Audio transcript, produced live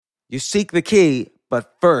You seek the key,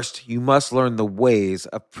 but first you must learn the ways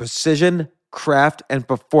of precision, craft, and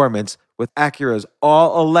performance with Acura's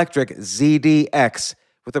all-electric ZDX.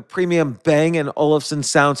 With a premium Bang & Olufsen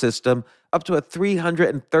sound system, up to a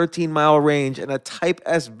 313-mile range, and a Type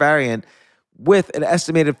S variant with an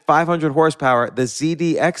estimated 500 horsepower, the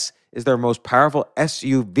ZDX is their most powerful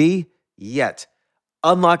SUV yet.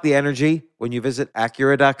 Unlock the energy when you visit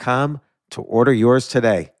Acura.com to order yours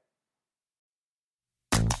today.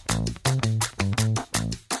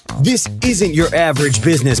 This isn't your average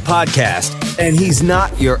business podcast, and he's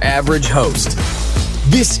not your average host.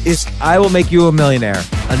 This is I Will Make You a Millionaire,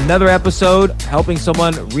 another episode helping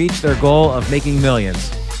someone reach their goal of making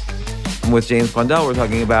millions. With James Quandahl, we're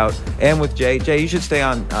talking about, and with Jay. Jay, you should stay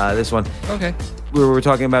on this one. Okay. We were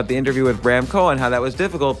talking about the interview with Bram Cohen, how that was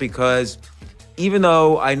difficult because even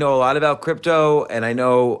though I know a lot about crypto and I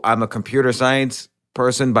know I'm a computer science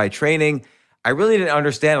person by training, I really didn't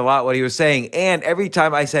understand a lot what he was saying. And every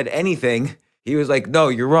time I said anything, he was like, no,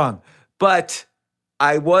 you're wrong. But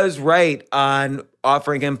I was right on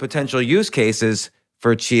offering him potential use cases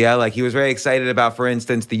for Chia. Like he was very excited about, for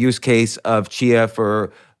instance, the use case of Chia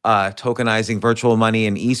for tokenizing virtual money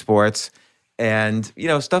in esports and,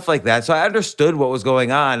 stuff like that. So I understood what was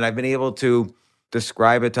going on. I've been able to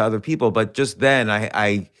describe it to other people. But just then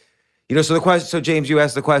so the question, so James, you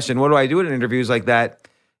asked the question, what do I do in interviews like that?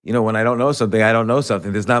 When I don't know something, I don't know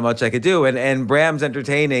something. There's not much I could do. And Bram's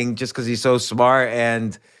entertaining just because he's so smart.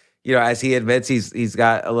 And, as he admits, he's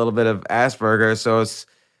got a little bit of Asperger's. So it's,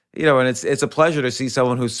 and it's a pleasure to see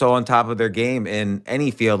someone who's so on top of their game in any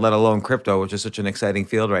field, let alone crypto, which is such an exciting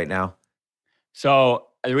field right now. So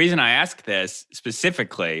the reason I asked this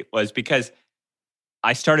specifically was because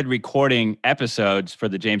I started recording episodes for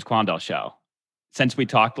the James Quandahl Show since we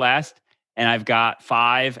talked last. And I've got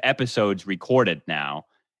 5 episodes recorded now.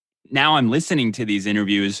 Now I'm listening to these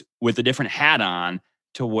interviews with a different hat on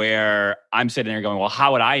to where I'm sitting there going, well,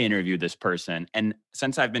 how would I interview this person? And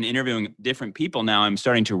since I've been interviewing different people now, I'm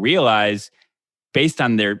starting to realize based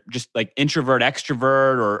on their just like introvert,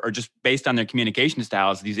 extrovert, or just based on their communication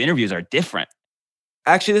styles, these interviews are different.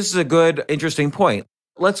 Actually, this is a good, interesting point.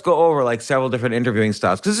 Let's go over like several different interviewing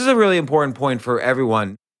styles because this is a really important point for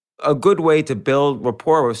everyone. A good way to build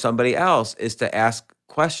rapport with somebody else is to ask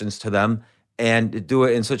questions to them and do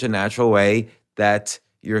it in such a natural way that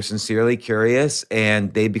you're sincerely curious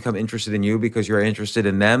and they become interested in you because you're interested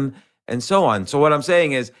in them and so on. So what I'm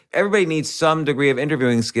saying is everybody needs some degree of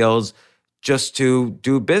interviewing skills just to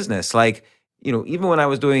do business. Like, even when I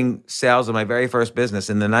was doing sales in my very first business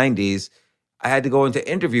in the 90s, I had to go into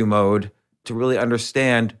interview mode to really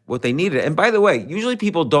understand what they needed. And by the way, usually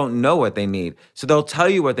people don't know what they need. So they'll tell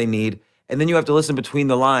you what they need, and then you have to listen between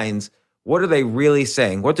the lines. What are they really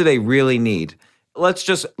saying? What do they really need? Let's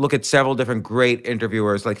just look at several different great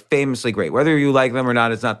interviewers, like famously great. Whether you like them or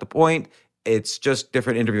not is not the point. It's just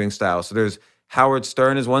different interviewing styles. So there's Howard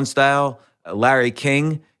Stern is one style. Larry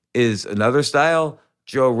King is another style.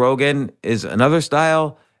 Joe Rogan is another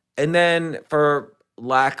style. And then for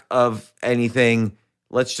lack of anything,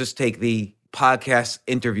 let's just take the podcast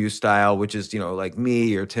interview style, which is, like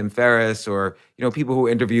me or Tim Ferriss or, people who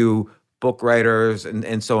interview book writers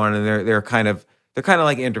and so on. And they're kind of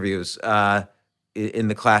like interviews in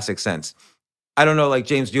the classic sense. I don't know, like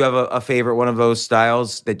James, do you have a favorite one of those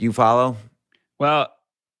styles that you follow? Well,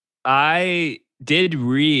 I did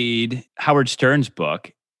read Howard Stern's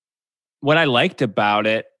book. What I liked about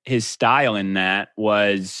it, his style in that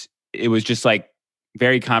was, it was just like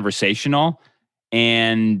very conversational.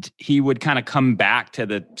 And he would kind of come back to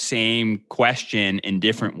the same question in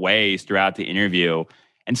different ways throughout the interview.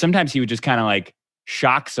 And sometimes he would just kind of like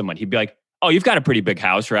shock someone. He'd be like, oh, you've got a pretty big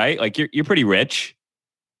house, right? Like you're pretty rich.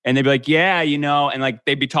 And they'd be like, yeah, and like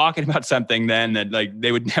they'd be talking about something then that like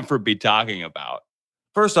they would never be talking about.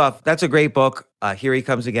 First off, that's a great book. Here he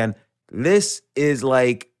comes again. This is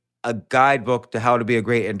like a guidebook to how to be a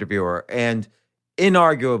great interviewer. And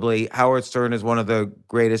inarguably, Howard Stern is one of the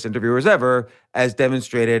greatest interviewers ever, as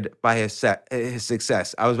demonstrated by his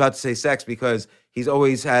success. I was about to say sex because he's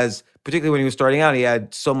always has, particularly when he was starting out, he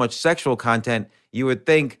had so much sexual content. You would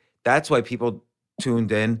think that's why people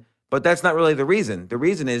tuned in, but that's not really the reason. The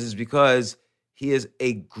reason is because he is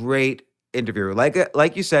a great interviewer.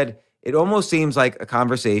 Like you said, it almost seems like a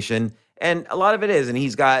conversation, and a lot of it is. And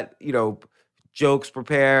he's got, jokes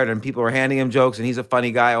prepared and people are handing him jokes and he's a funny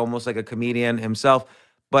guy, almost like a comedian himself.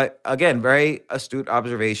 But again, very astute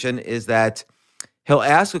observation is that he'll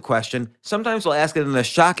ask a question. Sometimes he'll ask it in a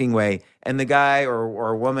shocking way. And the guy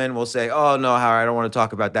or woman will say, oh no, Howard, I don't want to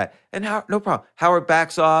talk about that. And Howard, no problem. Howard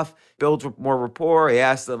backs off. builds more rapport. He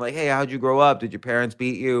asks them like, hey, how'd you grow up? Did your parents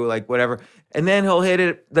beat you? Like whatever. And then he'll hit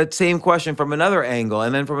it that same question from another angle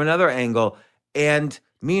and then from another angle. And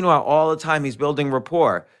meanwhile, all the time he's building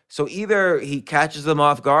rapport. So either he catches them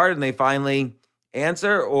off guard and they finally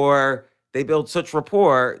answer, or they build such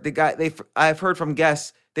rapport. I've heard from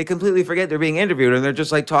guests, they completely forget they're being interviewed and they're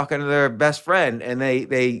just like talking to their best friend and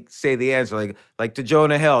they say the answer like to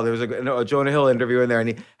Jonah Hill. There was a Jonah Hill interview in there,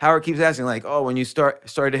 and Howard keeps asking like, oh, when you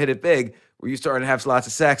started to hit it big, were you starting to have lots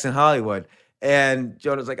of sex in Hollywood? And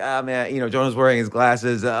Jonah's like, ah, man, Jonah's wearing his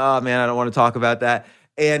glasses. Oh man, I don't want to talk about that.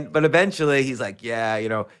 But eventually he's like,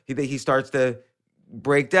 yeah, he starts to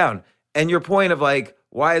break down. And your point of like,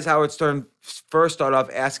 why is Howard Stern first start off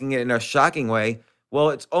asking it in a shocking way?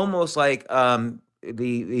 Well, it's almost like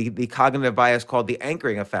the cognitive bias called the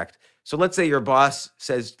anchoring effect. So let's say your boss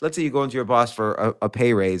says, let's say you go into your boss for a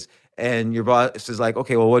pay raise, and your boss is like,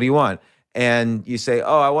 okay, well, what do you want? And you say,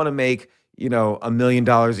 oh, I want to make, $1 million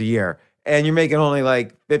a year. And you're making only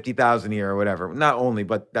like 50,000 a year or whatever. Not only,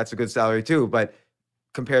 but that's a good salary too, but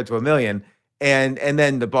compared to $1 million. And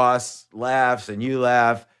then the boss laughs and you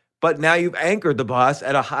laugh, but now you've anchored the boss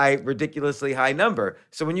at a ridiculously high number.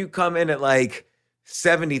 So when you come in at like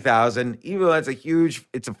 70,000, even though it's a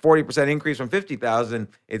 40% increase from 50,000,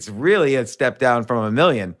 it's really a step down from $1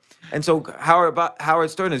 million. And so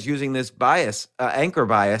Howard Stern is using this bias, anchor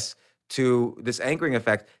bias, to this anchoring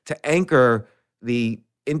effect to anchor the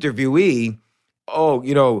interviewee. Oh,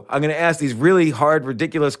 I'm going to ask these really hard,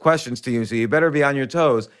 ridiculous questions to you, so you better be on your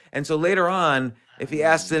toes. And so later on, if he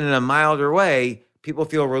asks it in a milder way, people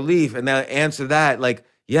feel relief and they'll answer that like,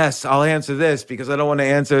 yes, I'll answer this because I don't want to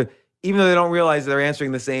answer, even though they don't realize they're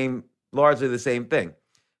answering largely the same thing.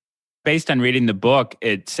 Based on reading the book,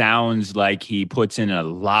 it sounds like he puts in a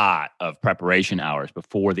lot of preparation hours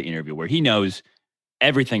before the interview where he knows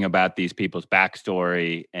everything about these people's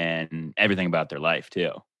backstory and everything about their life too.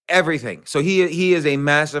 Everything. So he is a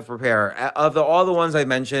massive preparer. Of all the ones I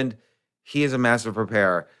mentioned, he is a massive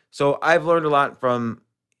preparer. So I've learned a lot from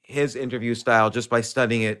his interview style just by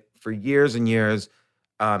studying it for years and years,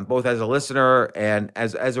 both as a listener and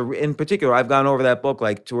in particular. I've gone over that book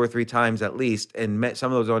like 2 or 3 times at least, and met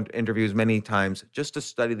some of those interviews many times just to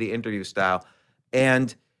study the interview style.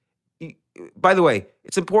 And by the way,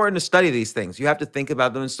 it's important to study these things. You have to think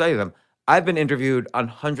about them and study them. I've been interviewed on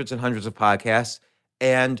hundreds and hundreds of podcasts,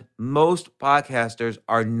 and most podcasters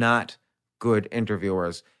are not good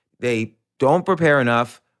interviewers. They don't prepare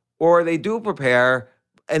enough, or they do prepare,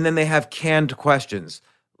 and then they have canned questions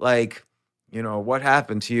like, what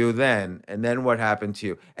happened to you then? And then what happened to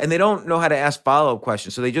you? And they don't know how to ask follow-up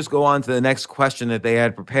questions. So they just go on to the next question that they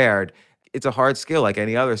had prepared. It's a hard skill like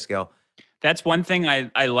any other skill. That's one thing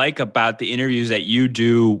I like about the interviews that you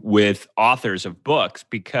do with authors of books,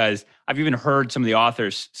 because I've even heard some of the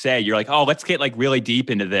authors say, you're like, oh, let's get like really deep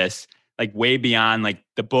into this, like way beyond like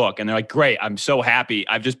the book. And they're like, great, I'm so happy.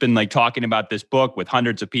 I've just been like talking about this book with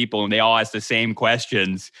hundreds of people and they all ask the same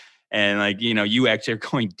questions. And like, you actually are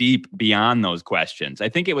going deep beyond those questions. I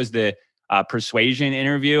think it was the Persuasion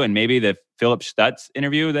interview and maybe the Philip Stutz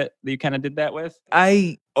interview that you kind of did that with.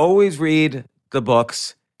 I always read the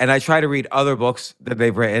books. And I try to read other books that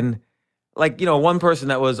they've written. Like, one person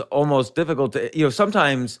that was almost difficult to,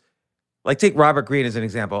 sometimes, like take Robert Greene as an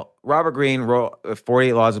example. Robert Greene wrote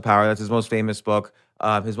 48 Laws of Power. That's his most famous book.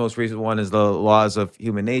 His most recent one is The Laws of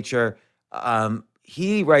Human Nature.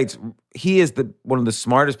 He is one of the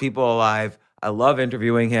smartest people alive. I love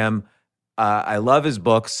interviewing him. I love his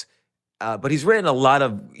books. But he's written a lot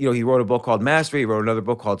of, he wrote a book called Mastery. He wrote another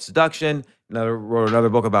book called Seduction. Wrote another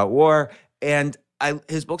book about war. And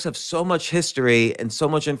his books have so much history and so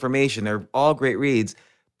much information. They're all great reads,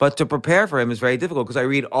 but to prepare for him is very difficult because I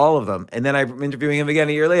read all of them. And then I'm interviewing him again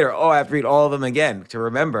a year later. Oh, I have to read all of them again to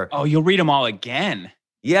remember. Oh, you'll read them all again?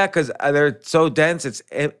 Yeah, because they're so dense. It's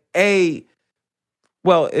it's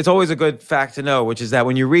always a good fact to know, which is that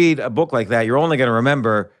when you read a book like that, you're only going to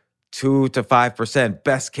remember 2 to 5%,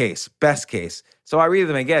 best case. So I read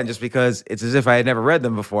them again just because it's as if I had never read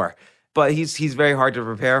them before. But he's very hard to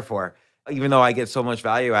prepare for, even though I get so much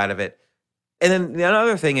value out of it. And then the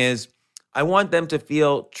other thing is, I want them to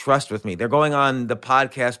feel trust with me. They're going on the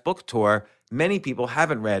podcast book tour. Many people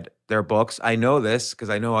haven't read their books. I know this because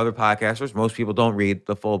I know other podcasters. Most people don't read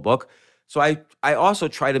the full book. So I also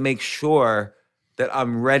try to make sure that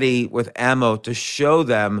I'm ready with ammo to show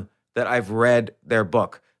them that I've read their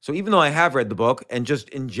book. So even though I have read the book and just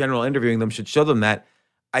in general interviewing them should show them that,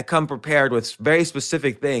 I come prepared with very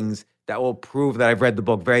specific things that will prove that I've read the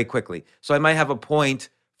book very quickly. So I might have a point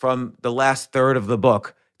from the last third of the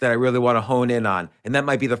book that I really want to hone in on. And that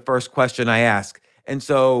might be the first question I ask. And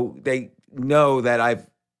so they know that I've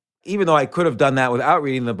even though I could have done that without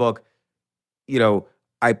reading the book, you know,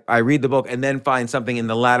 I read the book and then find something in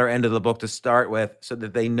the latter end of the book to start with so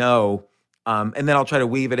that they know. And then I'll try to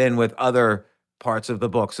weave it in with other parts of the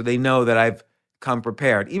book so they know that I've come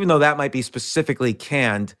prepared. Even though that might be specifically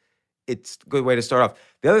canned, it's a good way to start off.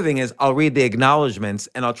 The other thing is I'll read the acknowledgments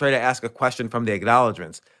and I'll try to ask a question from the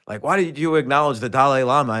acknowledgments. Like, why did you acknowledge the Dalai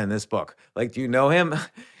Lama in this book? Like, do you know him?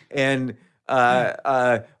 And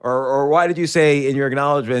or why did you say in your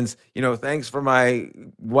acknowledgments, thanks for my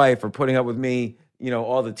wife for putting up with me,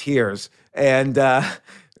 all the tears, and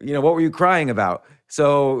what were you crying about?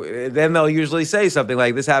 So then they'll usually say something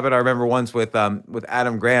like this happened. I remember once with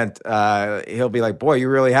Adam Grant. He'll be like, "Boy, you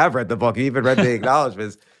really have read the book. You even read the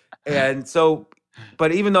acknowledgments." And so,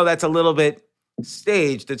 but even though that's a little bit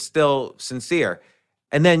staged, it's still sincere.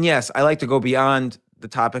 And then, yes, I like to go beyond the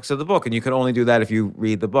topics of the book, and you can only do that if you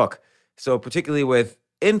read the book. So particularly with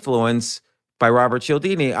Influence by Robert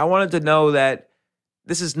Cialdini, I wanted to know that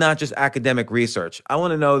this is not just academic research. I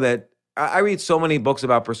want to know that I read so many books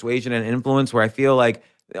about persuasion and influence where I feel like,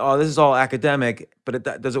 oh, this is all academic, but it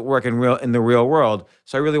doesn't work in the real world.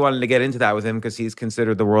 So I really wanted to get into that with him because he's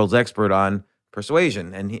considered the world's expert on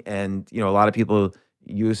persuasion, and a lot of people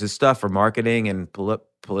use his stuff for marketing and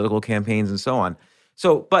political campaigns and so on.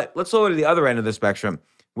 So, but let's go to the other end of the spectrum,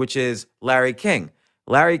 which is Larry King.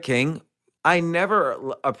 Larry King, I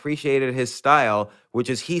never appreciated his style, which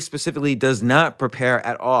is he specifically does not prepare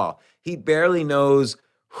at all. He barely knows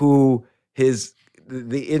who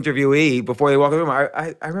the interviewee before they walk in the room.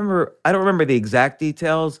 I remember, I don't remember the exact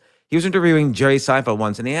details. He was interviewing Jerry Seinfeld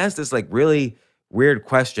once, and he asked this like really weird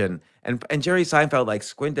question, and Jerry Seinfeld like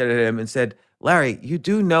squinted at him and said, "Larry, you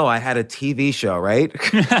do know I had a TV show, right?"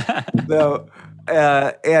 So,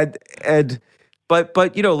 but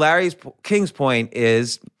Larry King's point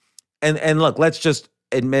is, and look, let's just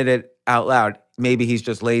admit it out loud. Maybe he's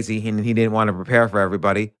just lazy and he didn't want to prepare for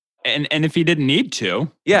everybody. And if he didn't need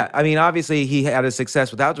to. Yeah, I mean, obviously he had a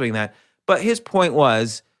success without doing that. But his point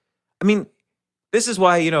was, I mean, this is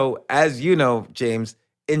why, as you know, James,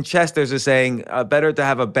 in chess there's a saying, better to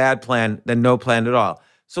have a bad plan than no plan at all.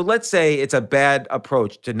 So let's say it's a bad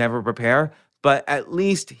approach to never prepare, but at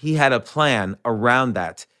least he had a plan around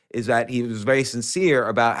that. Is that he was very sincere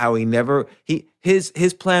about how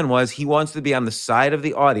his plan was he wants to be on the side of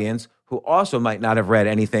the audience who also might not have read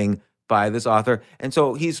anything by this author. And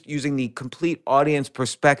so he's using the complete audience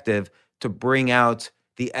perspective to bring out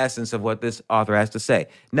the essence of what this author has to say.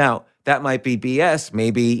 Now, that might be BS.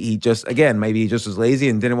 Maybe he just was lazy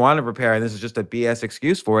and didn't want to prepare, and this is just a BS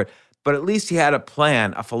excuse for it. But at least he had a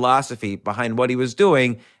plan, a philosophy behind what he was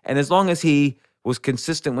doing. And as long as he was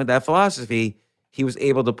consistent with that philosophy, he was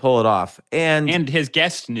able to pull it off. And his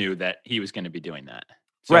guests knew that he was going to be doing that.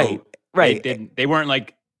 So right. They weren't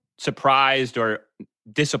like surprised or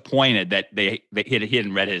disappointed that he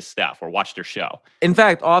hadn't read his stuff or watched their show. In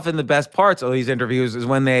fact, often the best parts of these interviews is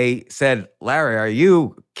when they said, "Larry, are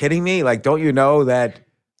you kidding me? Like, don't you know that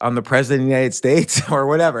I'm the president of the United States?" or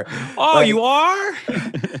whatever. Oh, like, you are?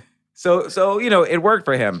 So it worked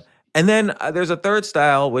for him. And then there's a third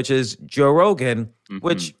style, which is Joe Rogan,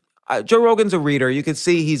 which Joe Rogan's a reader. You can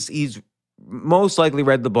see he's most likely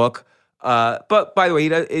read the book. But by the way,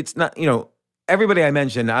 it's not, everybody I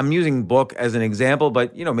mentioned, I'm using book as an example,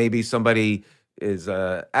 but maybe somebody is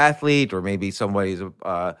an athlete, or maybe somebody's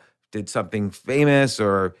did something famous,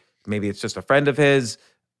 or maybe it's just a friend of his.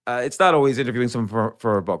 It's not always interviewing someone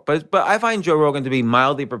for a book, but I find Joe Rogan to be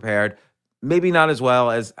mildly prepared. Maybe not as well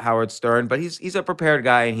as Howard Stern, but he's a prepared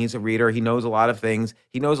guy and he's a reader. He knows a lot of things.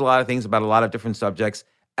 He knows a lot of things about a lot of different subjects,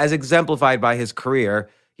 as exemplified by his career.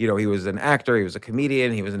 He was an actor, he was a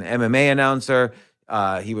comedian, he was an MMA announcer,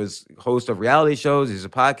 he was host of reality shows, he's a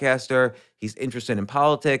podcaster, he's interested in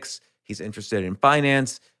politics, he's interested in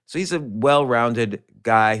finance. So he's a well-rounded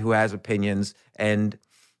guy who has opinions. And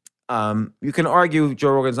you can argue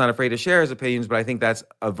Joe Rogan's not afraid to share his opinions, but I think that's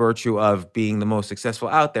a virtue of being the most successful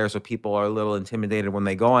out there. So people are a little intimidated when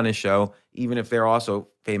they go on his show, even if they're also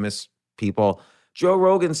famous people. Joe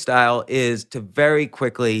Rogan's style is to very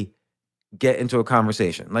quickly get into a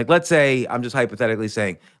conversation. Like, let's say, I'm just hypothetically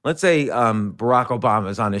saying, let's say Barack Obama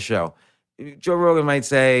is on his show. Joe Rogan might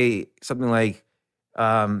say something like,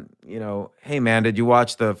 "Hey man, did you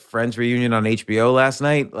watch the Friends reunion on HBO last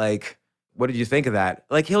night? Like, what did you think of that?"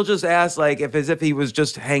 Like, he'll just ask as if he was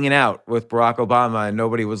just hanging out with Barack Obama and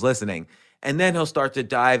nobody was listening. And then he'll start to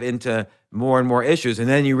dive into more and more issues. And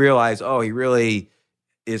then you realize, oh, he really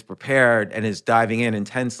is prepared and is diving in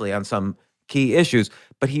intensely on some key issues.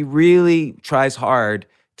 But he really tries hard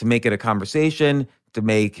to make it a conversation, to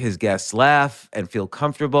make his guests laugh and feel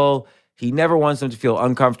comfortable. He never wants them to feel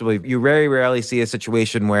uncomfortable. You very rarely see a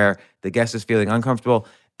situation where the guest is feeling uncomfortable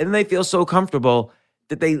and they feel so comfortable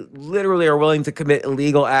that they literally are willing to commit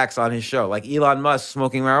illegal acts on his show. Like Elon Musk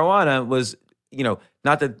smoking marijuana was,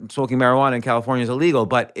 not that smoking marijuana in California is illegal,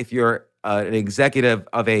 but if you're an executive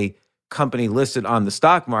of a company listed on the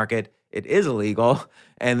stock market, it is illegal.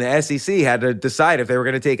 And the SEC had to decide if they were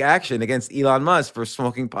going to take action against Elon Musk for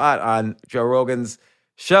smoking pot on Joe Rogan's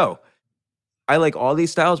show. I like all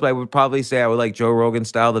these styles, but I would probably say I would like Joe Rogan's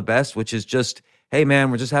style the best, which is just, hey man,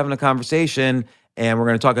 we're just having a conversation and we're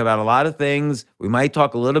going to talk about a lot of things. We might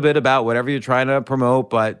talk a little bit about whatever you're trying to promote,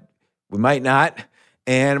 but we might not.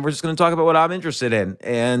 And we're just going to talk about what I'm interested in.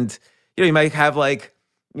 And, you might have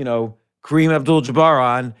Kareem Abdul-Jabbar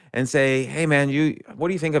on and say, hey man, what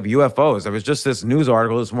do you think of UFOs? There was just this news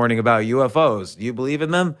article this morning about UFOs. Do you believe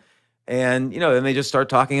in them? And, then they just start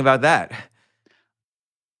talking about that.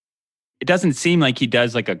 It doesn't seem like he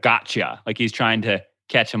does like a gotcha, like he's trying to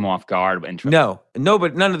catch him off guard. No,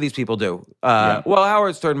 but none of these people do. Yeah. Well,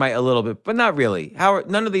 Howard Stern might a little bit, but not really.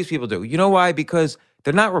 None of these people do. You know why? Because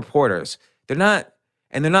they're not reporters. They're not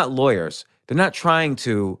lawyers. They're not trying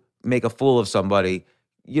to make a fool of somebody.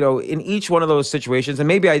 In each one of those situations, and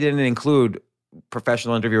maybe I didn't include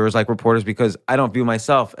professional interviewers like reporters because I don't view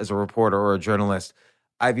myself as a reporter or a journalist.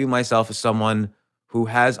 I view myself as someone who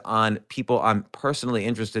has on people I'm personally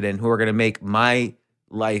interested in who are going to make my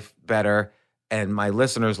life better and my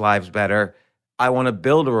listeners' lives better. I want to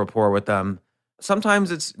build a rapport with them. Sometimes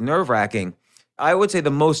it's nerve-wracking. I would say the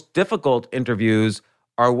most difficult interviews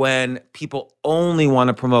are when people only want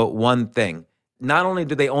to promote one thing. Not only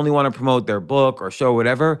do they only want to promote their book or show,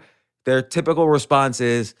 whatever, their typical response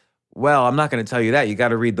is, well, I'm not going to tell you that. You got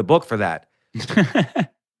to read the book for that.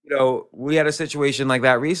 We had a situation like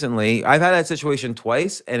that recently. I've had that situation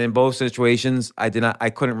twice, and in both situations, I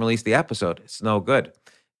couldn't release the episode. It's no good.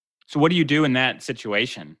 So what do you do in that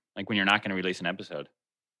situation? Like when you're not going to release an episode?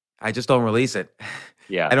 I just don't release it.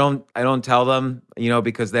 Yeah. I don't tell them,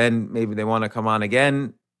 because then maybe they want to come on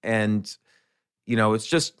again. And, it's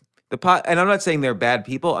just and I'm not saying they're bad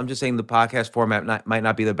people. I'm just saying the podcast format might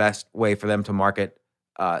not be the best way for them to market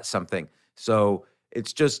something. So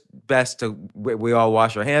it's just best we all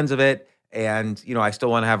wash our hands of it. And, I still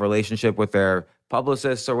want to have a relationship with their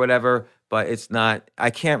publicists or whatever, but I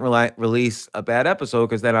can't release a bad episode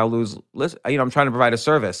because then I'll lose, I'm trying to provide a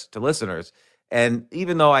service to listeners. And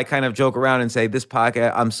even though I kind of joke around and say this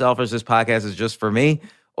podcast, I'm selfish, this podcast is just for me,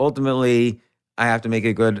 ultimately I have to make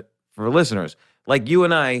it good for listeners. Like you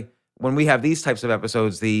and I, when we have these types of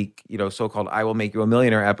episodes, the, so-called I Will Make You a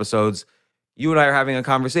Millionaire episodes, you and I are having a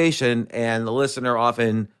conversation and the listener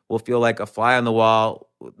often will feel like a fly on the wall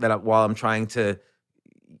while I'm trying to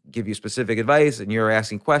give you specific advice and you're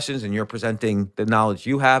asking questions and you're presenting the knowledge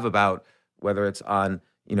you have about whether it's on,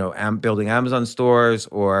 building Amazon stores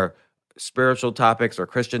or spiritual topics or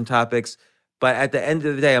Christian topics. But at the end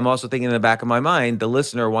of the day, I'm also thinking in the back of my mind, the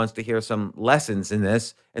listener wants to hear some lessons in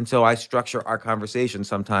this. And so I structure our conversation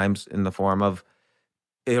sometimes in the form of,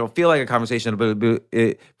 it'll feel like a conversation, but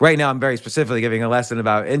right now I'm very specifically giving a lesson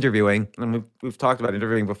about interviewing. And we've talked about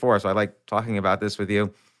interviewing before, so I like talking about this with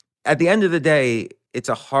you. At the end of the day, it's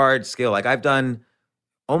a hard skill. Like I've done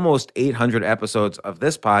almost 800 episodes of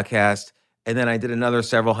this podcast, and then I did another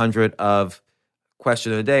several hundred of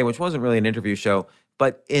Question of the Day, which wasn't really an interview show.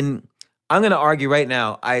 But I'm going to argue right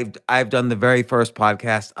now, I've done the very first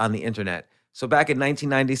podcast on the internet. So back in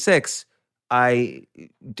 1996, I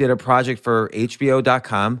did a project for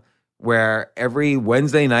HBO.com where every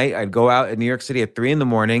Wednesday night I'd go out in New York City at 3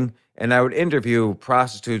 a.m. and I would interview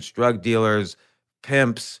prostitutes, drug dealers,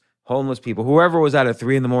 pimps, homeless people, whoever was out at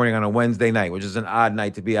 3 a.m. on a Wednesday night, which is an odd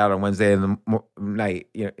night to be out on Wednesday in the night.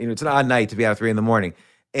 It's an odd night to be out at 3 a.m.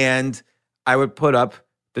 And I would put up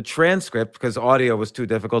the transcript because audio was too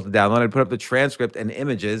difficult to download. I'd put up the transcript and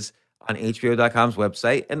images on HBO.com's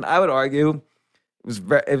website, and I would argue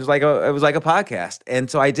it was like a podcast. And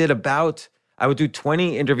so I would do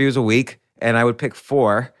 20 interviews a week, and I would pick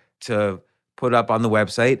 4 to put up on the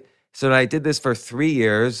website. So I did this for 3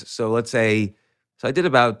 years. So I did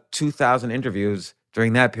about 2,000 interviews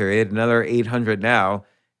during that period, another 800 now.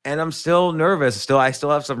 And I'm still nervous. I still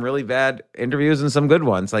have some really bad interviews and some good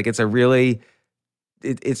ones. Like it's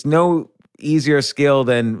no easier skill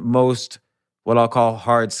than most what I'll call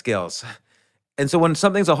hard skills. And so when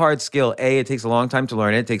something's a hard skill, it takes a long time to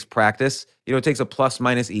learn it. It takes practice. It takes a plus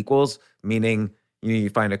minus equals, meaning you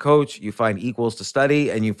find a coach, you find equals to study,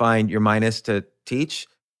 and you find your minus to teach.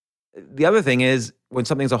 The other thing is when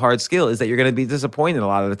something's a hard skill is that you're going to be disappointed a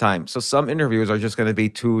lot of the time. So some interviews are just going to be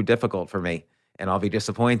too difficult for me and I'll be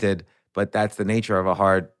disappointed, but that's the nature of a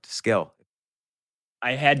hard skill.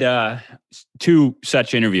 I had two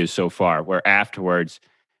such interviews so far where afterwards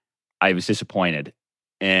I was disappointed.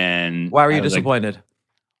 And Why were I you was like, disappointed?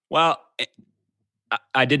 well,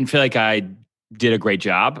 I didn't feel like I did a great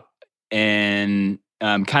job. And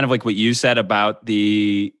kind of like what you said about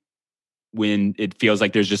when it feels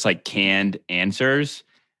like there's just like canned answers.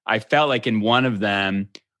 I felt like in one of them,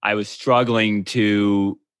 I was struggling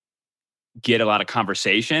to get a lot of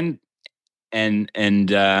conversation. And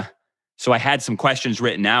so I had some questions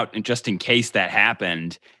written out and just in case that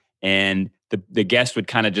happened. And the guest would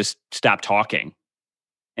kind of just stop talking.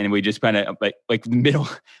 And we just kind of like the middle,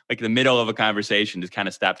 like the middle of a conversation, just kind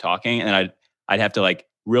of stop talking. And I'd have to like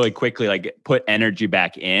really quickly like put energy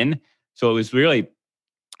back in. So it was really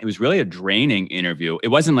a draining interview. It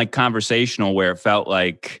wasn't like conversational where it felt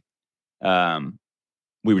like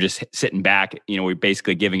we were just sitting back, we are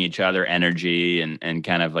basically giving each other energy and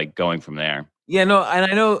kind of like going from there. Yeah, no, and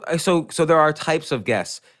I know. So there are types of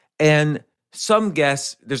guests, and some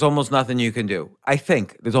guests there's almost nothing you can do. I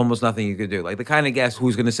think there's almost nothing you can do. Like the kind of guest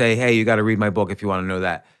who's going to say, "Hey, you got to read my book if you want to know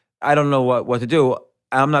that." I don't know what to do.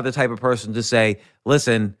 I'm not the type of person to say,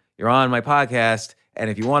 "Listen, you're on my podcast, and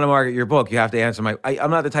if you want to market your book, you have to answer my."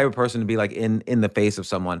 I'm not the type of person to be like in the face of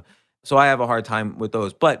someone, so I have a hard time with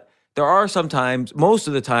those. But there are sometimes, most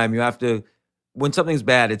of the time, you have to. When something's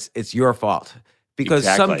bad, it's your fault. Because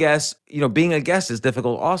some Exactly. guests, being a guest is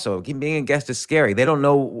difficult also. Being a guest is scary. They don't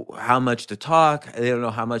know how much to talk. They don't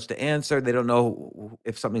know how much to answer. They don't know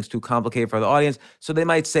if something's too complicated for the audience. So they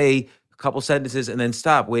might say a couple sentences and then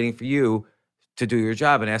stop waiting for you to do your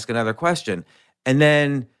job and ask another question. And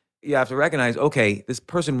then you have to recognize, okay, this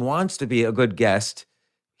person wants to be a good guest.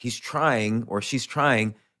 He's trying or she's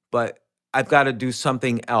trying, but I've got to do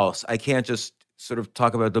something else. I can't just sort of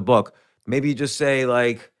talk about the book. Maybe you just say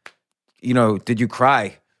like, did you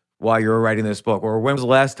cry while you were writing this book? Or when was the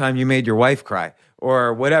last time you made your wife cry?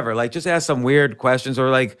 Or whatever. Like, just ask some weird questions or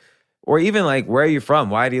even like, where are you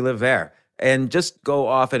from? Why do you live there? And just go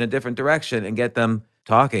off in a different direction and get them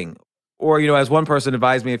talking. Or, as one person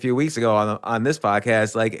advised me a few weeks ago on this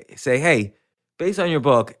podcast, like, say, hey, based on your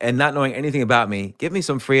book and not knowing anything about me, give me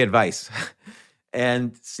some free advice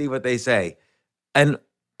and see what they say. And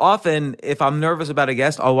often, if I'm nervous about a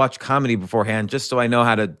guest, I'll watch comedy beforehand just so I know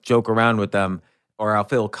how to joke around with them or I'll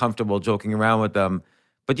feel comfortable joking around with them.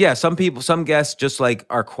 But yeah, some guests just like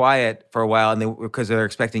are quiet for a while and because they're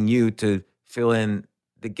expecting you to fill in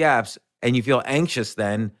the gaps and you feel anxious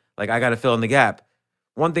then, like I got to fill in the gap.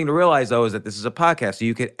 One thing to realize though is that this is a podcast, so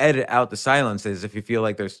you could edit out the silences if you feel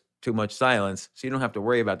like there's too much silence. So you don't have to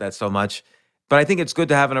worry about that so much. But I think it's good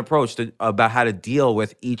to have an approach about how to deal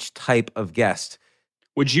with each type of guest.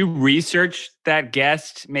 Would you research that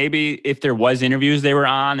guest maybe if there was interviews they were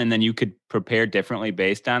on and then you could prepare differently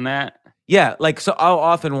based on that? Yeah, so I'll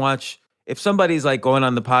often watch if somebody's like going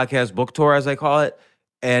on the podcast book tour, as I call it,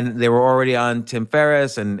 and they were already on Tim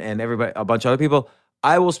Ferriss and everybody, a bunch of other people.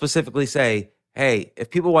 I will specifically say, hey, if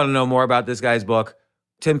people want to know more about this guy's book,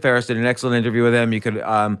 Tim Ferriss did an excellent interview with him. You could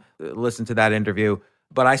listen to that interview.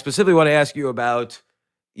 But I specifically want to ask you about,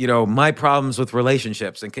 my problems with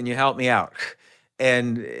relationships, and can you help me out?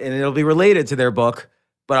 And it'll be related to their book,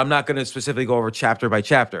 but I'm not going to specifically go over chapter by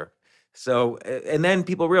chapter. So, and then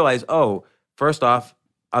people realize, oh, first off,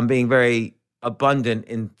 I'm being very abundant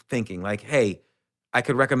in thinking like, hey, I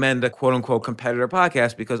could recommend a quote unquote competitor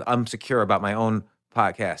podcast because I'm secure about my own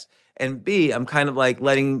podcast. And B, I'm kind of like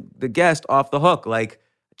letting the guest off the hook. Like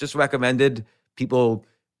just recommended people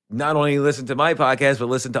not only listen to my podcast, but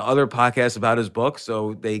listen to other podcasts about his book.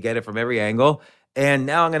 So they get it from every angle. And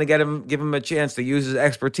now I'm going to give him a chance to use his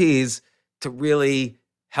expertise to really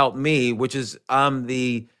help me, which is I'm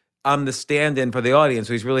the stand-in for the audience.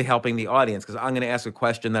 So he's really helping the audience because I'm going to ask a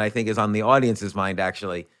question that I think is on the audience's mind,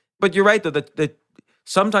 actually. But you're right, though.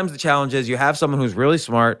 Sometimes the challenge is you have someone who's really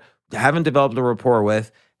smart, haven't developed a rapport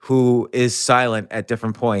with, who is silent at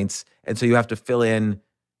different points. And so you have to fill in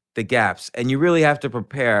the gaps. And you really have to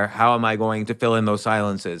prepare, how am I going to fill in those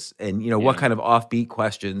silences? And, what kind of offbeat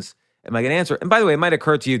questions am I going to answer? And by the way, it might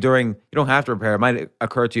occur to you you don't have to prepare. It might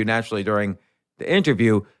occur to you naturally during the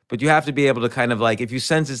interview, but you have to be able to kind of like, if you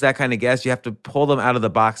sense it's that kind of guest, you have to pull them out of the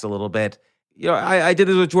box a little bit. I did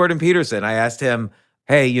this with Jordan Peterson. I asked him,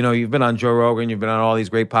 hey, you've been on Joe Rogan, you've been on all these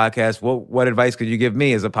great podcasts. What advice could you give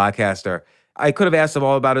me as a podcaster? I could have asked him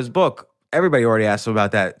all about his book. Everybody already asked him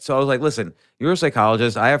about that. So I was like, listen, you're a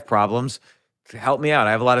psychologist. I have problems. Help me out.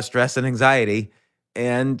 I have a lot of stress and anxiety.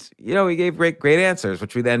 And, he gave great answers,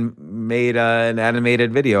 which we then made an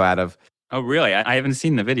animated video out of. Oh, really? I haven't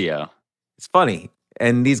seen the video. It's funny.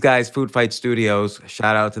 And these guys, Food Fight Studios,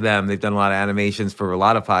 shout out to them. They've done a lot of animations for a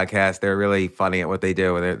lot of podcasts. They're really funny at what they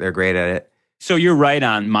do, and they're great at it. So you're right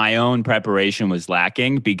on. My own preparation was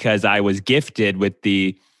lacking because I was gifted with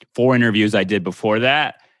the 4 interviews I did before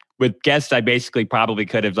that. With guests, I basically probably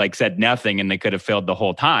could have like said nothing and they could have filled the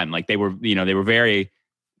whole time. Like they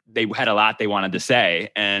had a lot they wanted to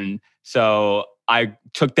say. And so I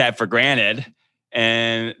took that for granted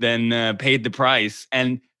and then paid the price.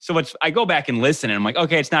 And so I go back and listen and I'm like,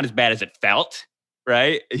 okay, it's not as bad as it felt,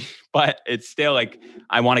 right? But it's still like,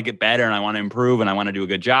 I want to get better and I want to improve and I want to do a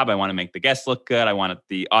good job. I want to make the guests look good. I want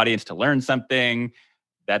the audience to learn something.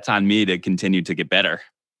 That's on me to continue to get better.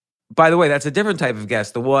 By the way, that's a different type of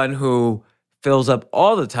guest, the one who fills up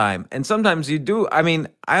all the time. And sometimes you do. I mean,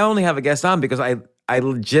 I only have a guest on because I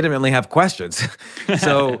legitimately have questions.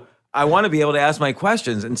 So I want to be able to ask my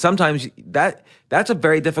questions. And sometimes that's a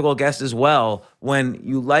very difficult guest as well, when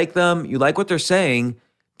you like them, you like what they're saying,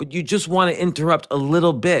 but you just want to interrupt a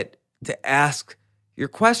little bit to ask your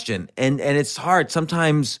question. And it's hard.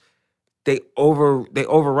 Sometimes they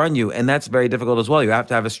overrun you, and that's very difficult as well. You have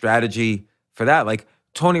to have a strategy for that. Like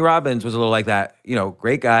Tony Robbins was a little like that,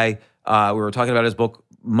 great guy. We were talking about his book,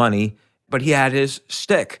 Money, but he had his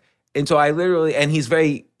shtick. And so and he's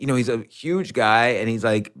very, he's a huge guy and he's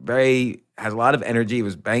like has a lot of energy. He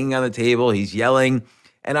was banging on the table. He's yelling.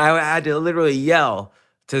 And I had to literally yell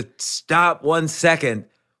to stop 1 second.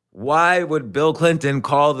 Why would Bill Clinton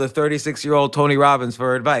call the 36-year-old Tony Robbins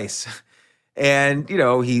for advice? And,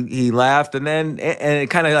 he laughed and it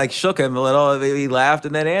kind of like shook him a little. He laughed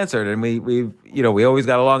and then answered. And we always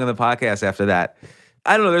got along in the podcast after that.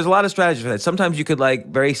 I don't know. There's a lot of strategies for that. Sometimes you could like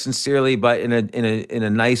very sincerely, but in a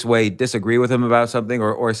nice way, disagree with him about something,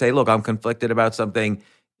 or say, look, I'm conflicted about something.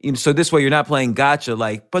 So this way, you're not playing gotcha.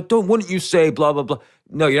 Like, but wouldn't you say blah blah blah?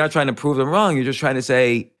 No, you're not trying to prove them wrong. You're just trying to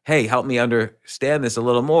say, hey, help me understand this a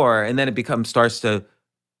little more, and then it starts to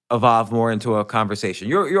evolve more into a conversation.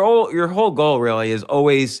 Your whole goal really is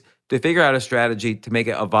always to figure out a strategy to make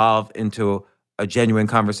it evolve into a genuine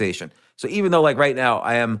conversation. So even though like right now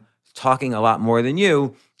I am talking a lot more than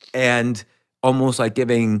you and almost like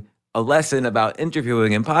giving a lesson about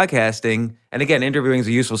interviewing and podcasting. And again, interviewing is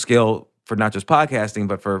a useful skill for not just podcasting,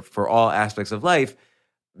 but for all aspects of life.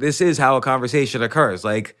 This is how a conversation occurs.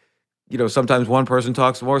 Like, sometimes one person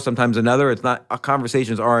talks more, sometimes another. It's not,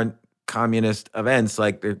 conversations aren't communist events.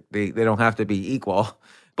 Like they don't have to be equal.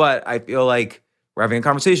 But I feel like we're having a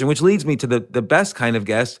conversation, which leads me to the best kind of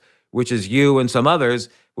guest, which is you and some others,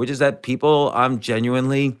 which is that people I'm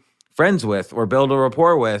genuinely friends with or build a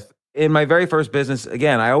rapport with. In my very first business,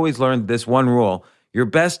 again, I always learned this one rule. Your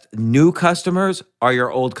best new customers are your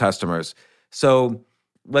old customers. So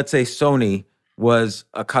let's say Sony was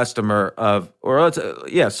a customer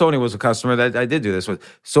Sony was a customer that I did do this with.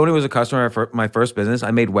 Sony was a customer for my first business.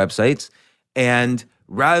 I made websites. And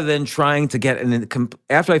rather than trying to get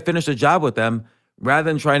after I finished a job with them, rather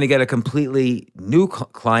than trying to get a completely new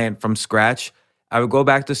client from scratch, I would go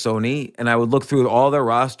back to Sony and I would look through all their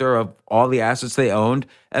roster of all the assets they owned.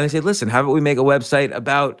 And I say, listen, how about we make a website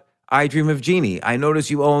about I Dream of Jeannie? I notice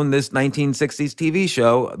you own this 1960s TV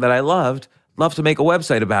show that I loved. Love to make a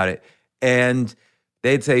website about it. And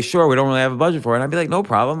they'd say, sure, we don't really have a budget for it. And I'd be like, no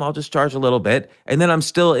problem. I'll just charge a little bit. And then I'm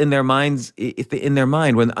still in their mind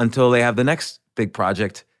until they have the next big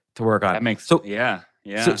project to work on. That makes sense. Yeah.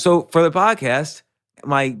 So for the podcast,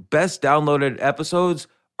 my best downloaded episodes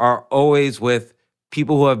are always with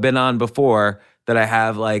people who have been on before that I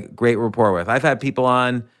have like great rapport with. I've had people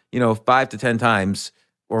on, 5 to 10 times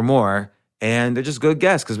or more, and they're just good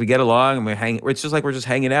guests because we get along and it's just like we're just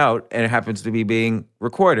hanging out, and it happens to be being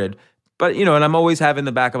recorded. But, and I'm always having in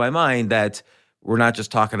the back of my mind that we're not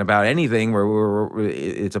just talking about anything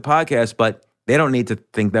it's a podcast, but they don't need to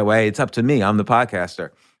think that way. It's up to me. I'm the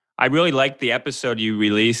podcaster. I really liked the episode you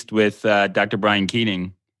released with Dr. Brian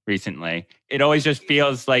Keating recently. It always just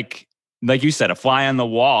feels like you said, a fly on the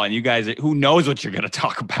wall, and you guys, who knows what you're going to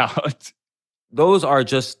talk about? Those are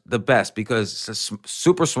just the best because he's a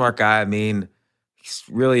super smart guy. I mean, he's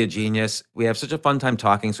really a genius. We have such a fun time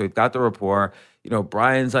talking, so we've got the rapport.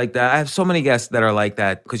 Brian's like that. I have so many guests that are like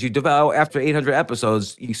that because you develop, after 800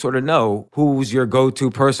 episodes, you sort of know who's your go-to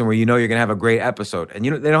person where you're going to have a great episode. And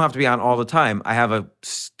they don't have to be on all the time. I have a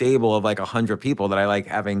stable of like 100 people that I like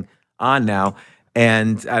having on now.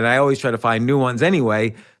 And I always try to find new ones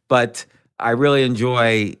anyway. But I really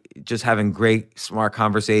enjoy just having great, smart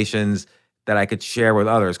conversations that I could share with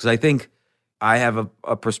others. Because I think I have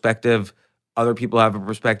a perspective, other people have a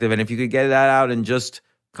perspective. And if you could get that out in just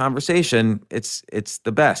conversation, it's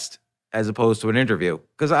the best as opposed to an interview.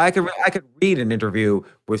 Because I could read an interview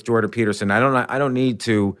with Jordan Peterson. I don't need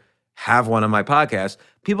to have one on my podcast.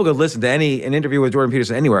 People could listen to an interview with Jordan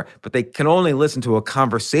Peterson anywhere, but they can only listen to a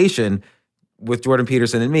conversation with Jordan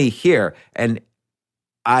Peterson and me here. And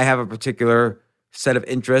I have a particular set of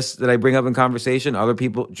interests that I bring up in conversation. Other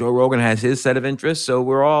people, Joe Rogan has his set of interests.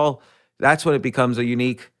 So that's when it becomes a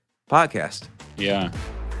unique podcast. Yeah.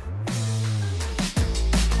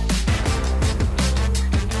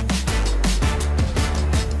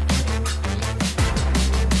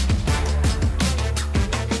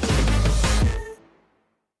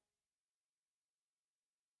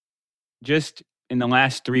 Just in the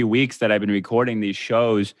last 3 weeks that I've been recording these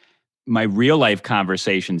shows, my real life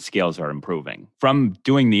conversation skills are improving from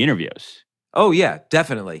doing the interviews. Oh, yeah,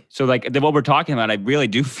 definitely. So like what we're talking about, I really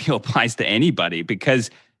do feel applies to anybody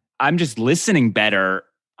because I'm just listening better.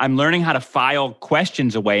 I'm learning how to file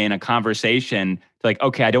questions away in a conversation. Like,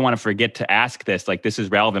 okay, I don't want to forget to ask this. Like, this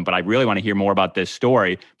is relevant, but I really want to hear more about this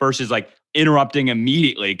story versus like interrupting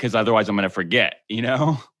immediately because otherwise I'm going to forget, you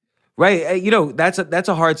know? Right. That's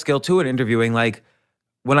a hard skill too in interviewing. Like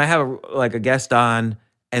when I have a guest on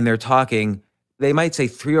and they're talking, they might say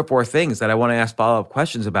 3 or 4 things that I want to ask follow-up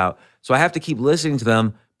questions about. So I have to keep listening to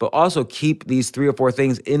them, but also keep these 3 or 4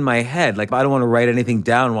 things in my head. Like I don't want to write anything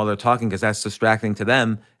down while they're talking because that's distracting to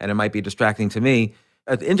them and it might be distracting to me.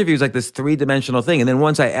 The interview is like this 3-dimensional thing. And then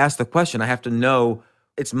once I ask the question, I have to know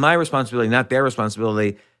it's my responsibility, not their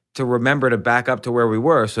responsibility, to remember to back up to where we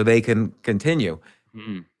were so they can continue.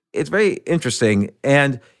 Mm. It's very interesting.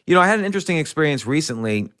 And, I had an interesting experience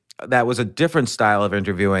recently that was a different style of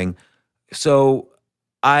interviewing. So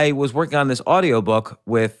I was working on this audiobook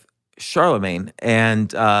with Charlemagne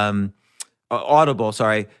and Audible,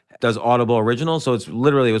 does Audible Original. So it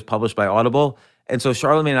was published by Audible. And so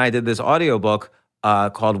Charlemagne and I did this audiobook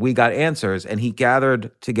called We Got Answers. And he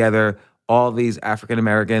gathered together all these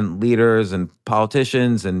African-American leaders and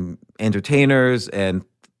politicians and entertainers and,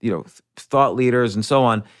 thought leaders and so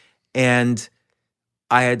on. And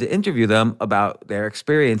I had to interview them about their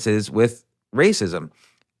experiences with racism.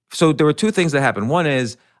 So there were 2 things that happened. One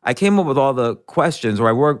is I came up with all the questions, or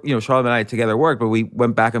I worked, Charlotte and I together worked, but we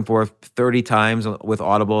went back and forth 30 times with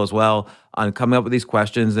Audible as well on coming up with these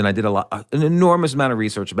questions. And I did an enormous amount of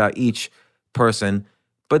research about each person.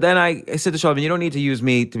 But then I said to Charlotte, you don't need to use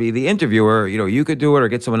me to be the interviewer. You could do it or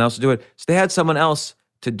get someone else to do it. So they had someone else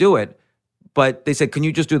to do it. But they said, can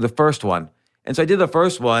you just do the first one? And so I did the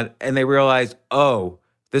first one and they realized, oh,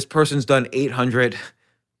 this person's done 800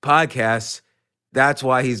 podcasts. That's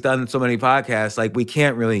why he's done so many podcasts. Like we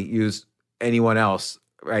can't really use anyone else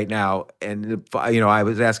right now. And, I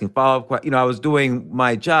was asking follow-up questions. I was doing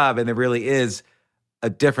my job and there really is a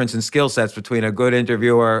difference in skill sets between a good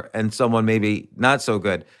interviewer and someone maybe not so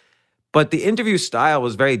good. But the interview style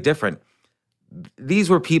was very different. These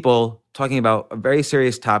were people talking about a very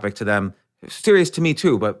serious topic to them, serious to me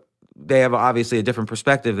too, but they have obviously a different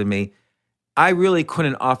perspective than me. I really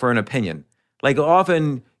couldn't offer an opinion. Like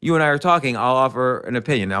often you and I are talking, I'll offer an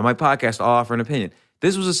opinion. Now my podcast, I'll offer an opinion.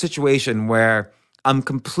 This was a situation where I'm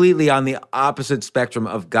completely on the opposite spectrum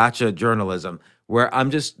of gotcha journalism, where I'm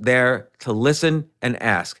just there to listen and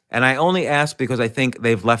ask. And I only ask because I think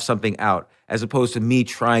they've left something out, as opposed to me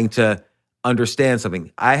trying to understand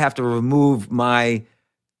something. I have to remove my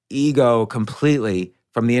ego completely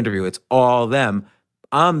from the interview. It's all them.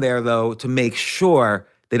 I'm there, though, to make sure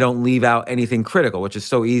they don't leave out anything critical, which is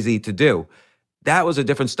so easy to do. That was a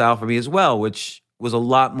different style for me as well, which was a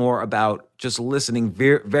lot more about just listening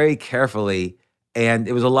very, very carefully. And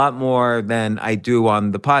it was a lot more than I do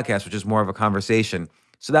on the podcast, which is more of a conversation.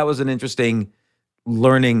 So that was an interesting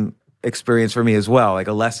learning experience for me as well, like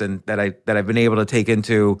a lesson that I've been able to take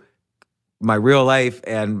into my real life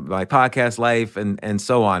and my podcast life and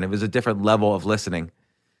so on. It was a different level of listening.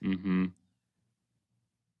 Mm-hmm.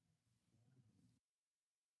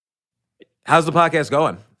 How's the podcast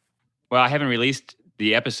going? Well, I haven't released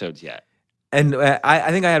the episodes yet. And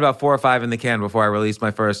I think I had about 4 or 5 in the can before I released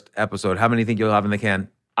my first episode. How many think you'll have in the can?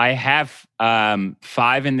 I have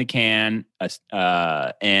 5 in the can,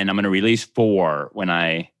 and I'm going to release 4 I'm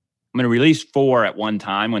going to release 4 at one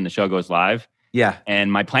time when the show goes live. Yeah.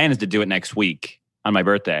 And my plan is to do it next week on my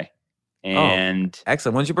birthday. And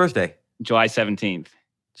excellent. When's your birthday? July 17th.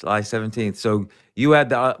 July 17th. So you had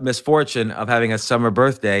the misfortune of having a summer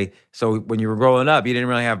birthday. So when you were growing up, you didn't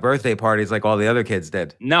really have birthday parties like all the other kids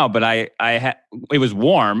did. No, but it was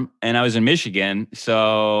warm and I was in Michigan.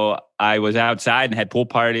 So I was outside and had pool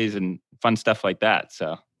parties and fun stuff like that.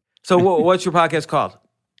 So what's your podcast called?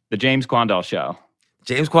 The James Quandahl Show.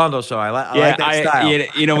 James Quandahl Show. I like that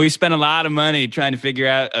style. We spent a lot of money trying to figure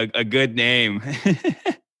out a good name.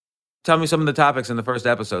 Tell me some of the topics in the first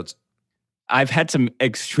episodes. I've had some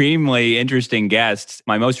extremely interesting guests.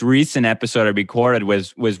 My most recent episode I recorded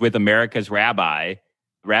was with America's Rabbi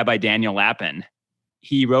Daniel Lappin.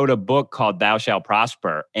 he wrote a book called Thou Shalt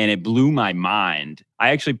Prosper, and it blew my mind. I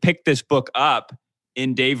actually picked this book up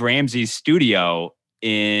in Dave Ramsey's studio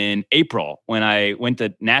in April when I went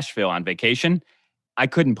to Nashville on vacation. I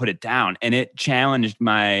couldn't put it down, and it challenged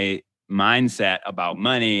my mindset about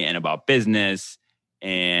money and about business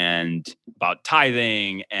and about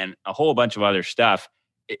tithing and a whole bunch of other stuff.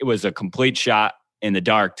 It was a complete shot in the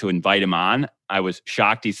dark to invite him on. I was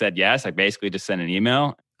shocked he said yes. I basically just sent an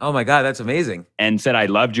email. Oh my God, that's amazing. And said, I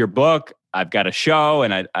loved your book. I've got a show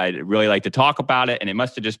and I'd really like to talk about it. And it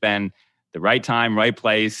must have just been the right time, right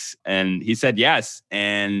place. And he said yes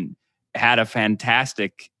and had a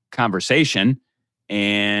fantastic conversation.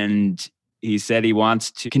 And he said he wants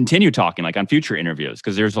to continue talking like on future interviews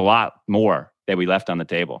because there's a lot more that we left on the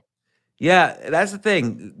table. Yeah, that's the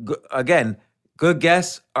thing. Again, good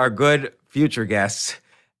guests are good future guests.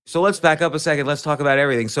 So let's back up a second. Let's talk about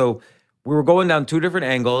everything. So we were going down two different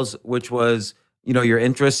angles, which was, your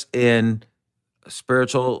interest in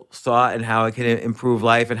spiritual thought and how it can improve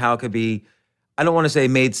life and how it could be, I don't want to say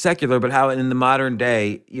made secular, but how in the modern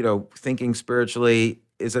day, thinking spiritually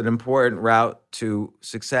is an important route to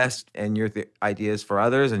success and your ideas for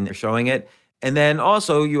others, and you're showing it. And then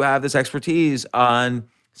also you have this expertise on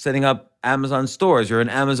setting up Amazon stores. You're an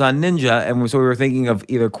Amazon ninja. And so we were thinking of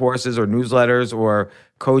either courses or newsletters or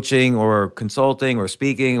coaching or consulting or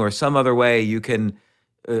speaking or some other way you can,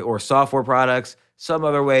 or software products, some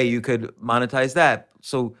other way you could monetize that.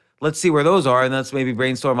 So let's see where those are, and let's maybe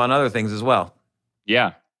brainstorm on other things as well.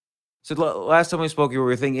 Yeah. So last time we spoke, you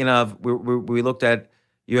were thinking of, we looked at,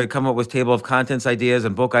 you had come up with table of contents ideas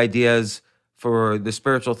and book ideas for the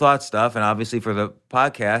spiritual thought stuff, and obviously for the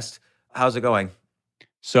podcast. How's it going?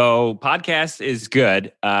 So podcast is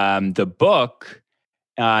good. The book,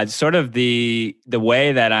 sort of the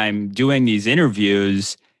way that I'm doing these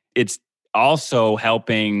interviews, it's also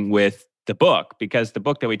helping with the book, because the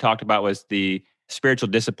book that we talked about was the Spiritual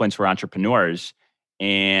Disciplines for Entrepreneurs.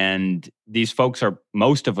 And these folks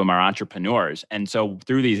most of them are entrepreneurs. And so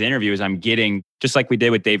through these interviews, I'm getting, just like we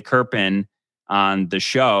did with Dave Kirpin on the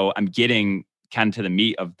show, I'm getting kind of to the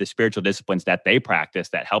meat of the spiritual disciplines that they practice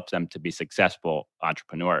that helps them to be successful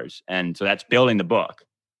entrepreneurs. And so that's building the book.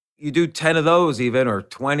 You do 10 of those even, or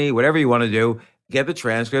 20, whatever you want to do. Get the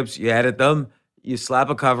transcripts, you edit them, you slap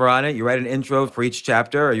a cover on it, you write an intro for each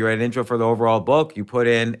chapter, or you write an intro for the overall book, you put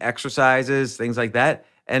in exercises, things like that,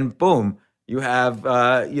 and boom, you have,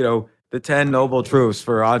 the 10 noble truths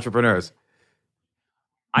for entrepreneurs.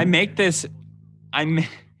 I make this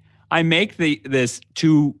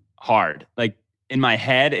too hard. Like in my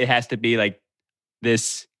head, it has to be like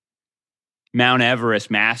this Mount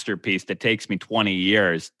Everest masterpiece that takes me 20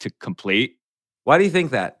 years to complete. Why do you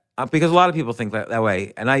think that? Because a lot of people think that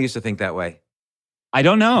way, and I used to think that way. I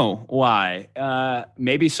don't know why.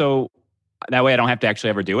 Maybe so that way I don't have to actually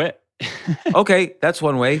ever do it. Okay, that's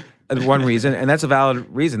one way, one reason, and that's a valid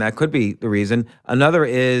reason. That could be the reason. Another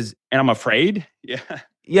is... And I'm afraid? Yeah.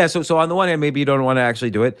 Yeah, so on the one hand, maybe you don't want to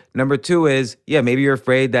actually do it. Number two is, maybe you're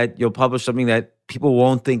afraid that you'll publish something that people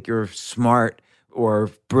won't think you're smart or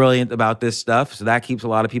brilliant about this stuff. So that keeps a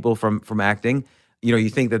lot of people from acting. You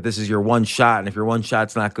think that this is your one shot, and if your one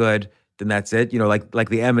shot's not good, then that's it. Like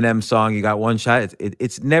the Eminem song, you got one shot.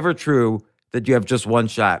 It's never true that you have just one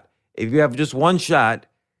shot. If you have just one shot,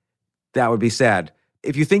 that would be sad.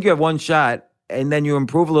 If you think you have one shot and then you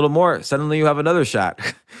improve a little more, suddenly you have another shot.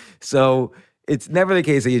 So it's never the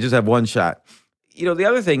case that you just have one shot. The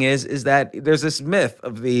other thing is that there's this myth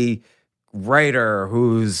of the writer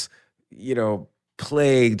who's,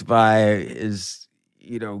 plagued by his,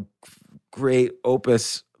 great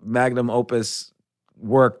opus, magnum opus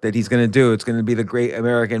work that he's going to do. It's going to be the great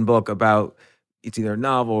American book about, it's either a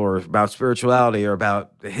novel or about spirituality or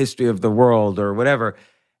about the history of the world or whatever.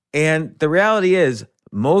 And the reality is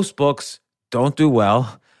most books don't do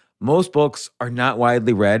well. Most books are not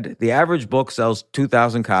widely read. The average book sells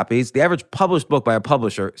 2,000 copies. The average published book by a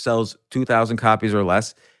publisher sells 2,000 copies or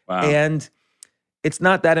less. Wow. And it's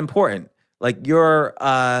not that important. Like your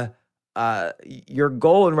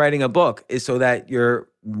goal in writing a book is so that your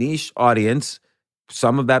niche audience,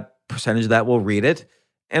 some of that percentage of that will read it,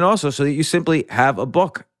 and also so that you simply have a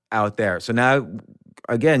book out there. So now,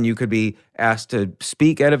 again, you could be asked to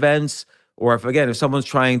speak at events, or if someone's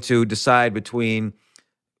trying to decide between,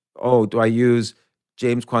 do I use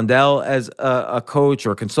James Quandahl as a coach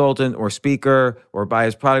or consultant or speaker or buy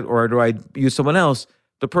his product, or do I use someone else?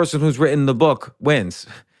 The person who's written the book wins,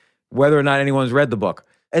 whether or not anyone's read the book.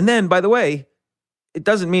 And then, by the way, it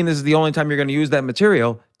doesn't mean this is the only time you're going to use that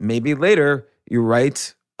material. Maybe later you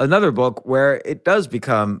write another book where it does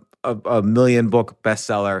become a million book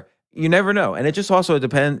bestseller, You never know. And it just also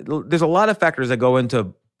depends. There's a lot of factors that go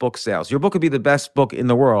into book sales. Your book could be the best book in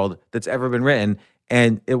the world that's ever been written,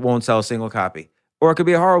 and it won't sell a single copy. Or it could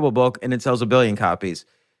be a horrible book and it sells a billion copies.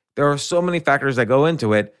 There are so many factors that go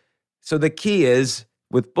into it. So the key is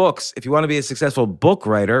with books, if you want to be a successful book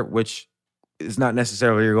writer, which is not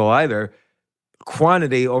necessarily your goal either,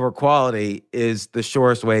 quantity over quality is the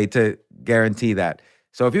surest way to guarantee that.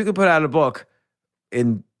 So if you could put out a book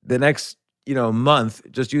in the next, month,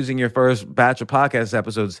 just using your first batch of podcast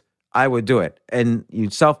episodes, I would do it. And you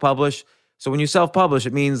self-publish. So when you self-publish,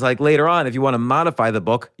 it means like later on, if you want to modify the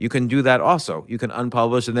book, you can do that also. You can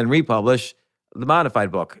unpublish and then republish the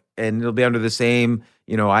modified book, and it'll be under the same,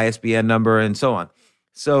 ISBN number and so on.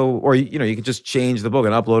 So, or, you can just change the book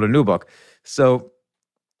and upload a new book. So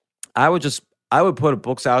I would put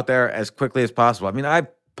books out there as quickly as possible. I mean, I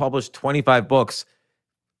published 25 books.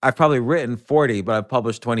 I've probably written 40, but I've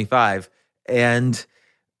published 25. And,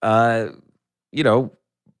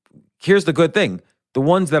 here's the good thing. The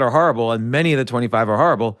ones that are horrible, and many of the 25 are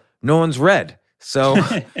horrible, no one's read. So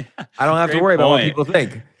I don't have to worry about what people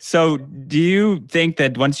think. So do you think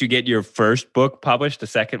that once you get your first book published, the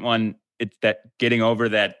second one, it's that getting over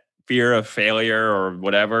that fear of failure or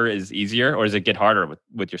whatever is easier, or does it get harder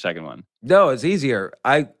with your second one? No, it's easier.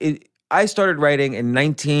 I started writing in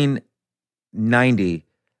 1990.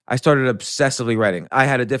 I started obsessively writing. I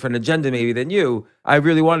had a different agenda maybe than you. I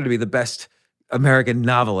really wanted to be the best American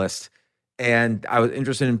novelist. And I was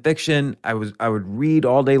interested in fiction. I would read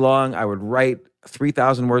all day long. I would write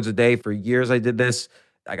 3,000 words a day. For years I did this.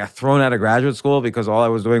 I got thrown out of graduate school because all I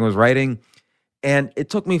was doing was writing. And it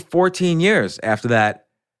took me 14 years after that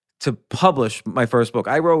to publish my first book.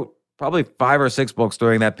 I wrote probably 5 or 6 books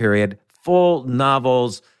during that period, full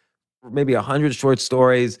novels, maybe 100 short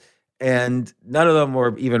stories, and none of them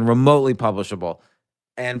were even remotely publishable.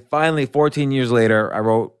 And finally, 14 years later, I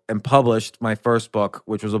wrote and published my first book,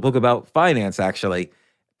 which was a book about finance, actually.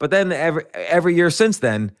 But then every year since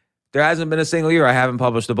then, there hasn't been a single year I haven't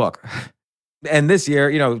published a book. And this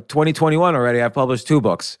year, 2021 already, I've published 2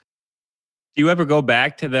 books. Do you ever go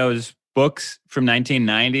back to those books from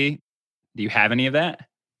 1990? Do you have any of that?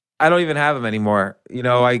 I don't even have them anymore.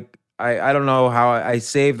 I don't know how I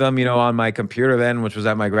saved them, on my computer then, which was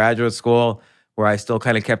at my graduate school, where I still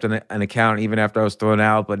kind of kept an account even after I was thrown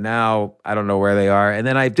out. But now I don't know where they are. And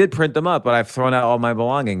then I did print them up, but I've thrown out all my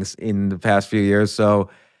belongings in the past few years. So,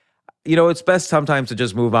 it's best sometimes to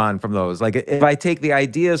just move on from those. Like if I take the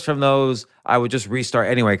ideas from those, I would just restart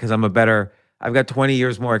anyway, because I've got 20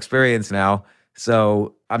 years more experience now.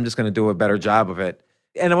 So I'm just going to do a better job of it.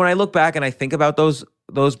 And when I look back and I think about those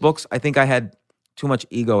books, I think I had too much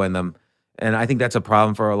ego in them. And I think that's a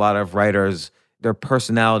problem for a lot of writers. Their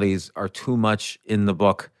personalities are too much in the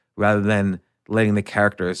book rather than letting the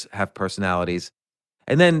characters have personalities.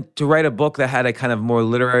 And then to write a book that had a kind of more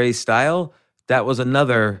literary style, that was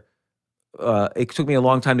another, it took me a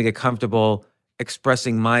long time to get comfortable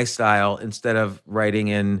expressing my style instead of writing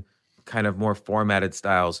in kind of more formatted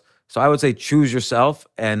styles. So I would say Choose Yourself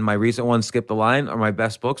and my recent one, Skip the Line, are my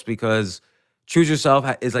best books, because Choose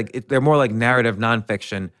Yourself is they're more like narrative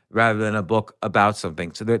nonfiction rather than a book about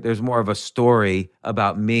something. So there's more of a story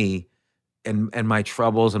about me and my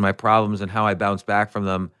troubles and my problems and how I bounce back from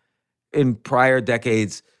them. In prior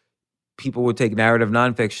decades, people would take narrative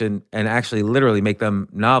nonfiction and actually literally make them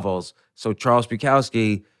novels. So Charles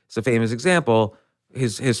Bukowski is a famous example.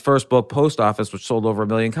 His first book, Post Office, which sold over 1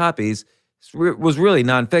 million copies, was really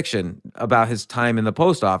nonfiction about his time in the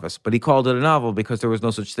post office, but he called it a novel because there was no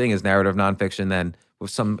such thing as narrative nonfiction then, with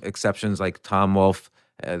some exceptions like Tom Wolfe,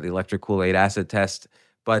 The Electric Kool-Aid Acid Test.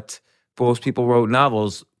 But most people wrote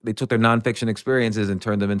novels. They took their nonfiction experiences and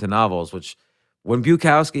turned them into novels, which when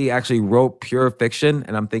Bukowski actually wrote pure fiction,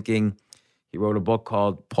 and I'm thinking he wrote a book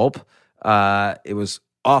called Pulp, it was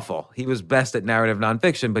awful. He was best at narrative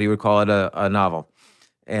nonfiction, but he would call it a novel.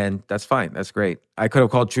 And that's fine. That's great. I could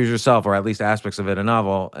have called Choose Yourself, or at least aspects of it, a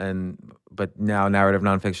novel. But now narrative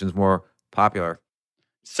nonfiction is more popular.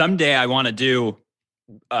 Someday I want to do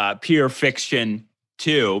pure fiction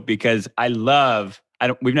too, because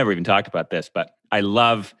we've never even talked about this, but I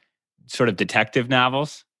love sort of detective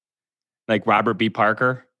novels like Robert B.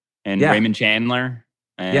 Parker and Raymond Chandler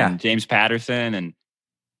and James Patterson. And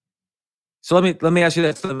so let me ask you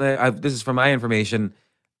this. This is from my information.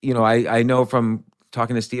 I know from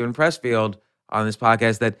talking to Stephen Pressfield on this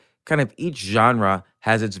podcast that kind of each genre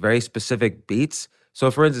has its very specific beats. So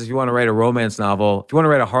for instance, if you want to write a romance novel, if you want to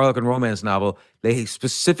write a Harlequin romance novel, they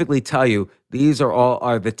specifically tell you these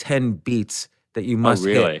are the 10 beats that you must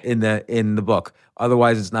hit in the book.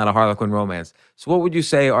 Otherwise, it's not a Harlequin romance. So what would you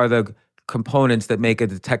say are the components that make a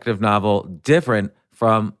detective novel different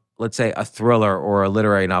from let's say, a thriller or a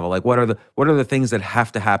literary novel? Like, what are the things that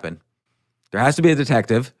have to happen? There has to be a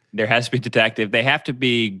detective. There has to be a detective. They have to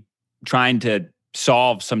be trying to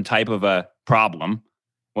solve some type of a problem,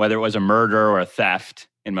 whether it was a murder or a theft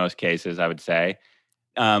in most cases, I would say.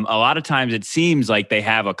 A lot of times it seems like they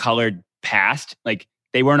have a colored past. Like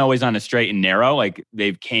they weren't always on a straight and narrow. Like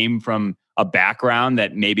they've came from a background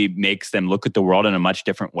that maybe makes them look at the world in a much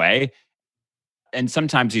different way. And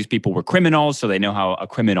sometimes these people were criminals, so they know how a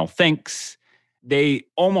criminal thinks. They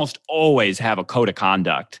almost always have a code of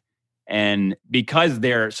conduct. And because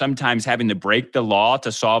they're sometimes having to break the law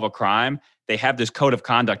to solve a crime, they have this code of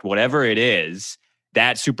conduct, whatever it is,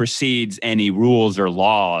 that supersedes any rules or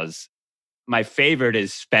laws. My favorite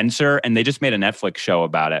is Spencer, and they just made a Netflix show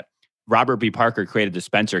about it. Robert B. Parker created the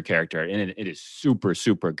Spencer character, and it is super,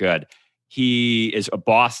 super good. He is a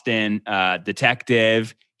Boston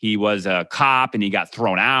detective. He was a cop, and he got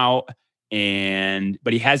thrown out.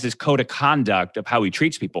 But he has this code of conduct of how he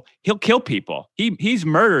treats people. He'll kill people. He's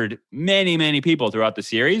murdered many, many people throughout the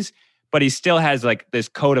series, but he still has like this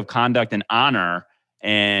code of conduct and honor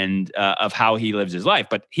and of how he lives his life.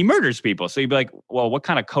 But he murders people. So you'd be like, well, what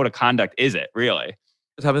kind of code of conduct is it, really?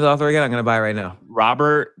 Tell me the author again. I'm going to buy it right now.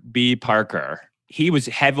 Robert B. Parker. He was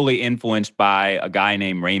heavily influenced by a guy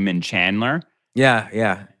named Raymond Chandler.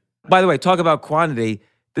 Yeah. By the way, talk about quantity.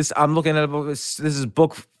 I'm looking at a book. This is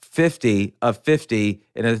book 50 of 50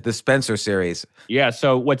 in the Spencer series. Yeah.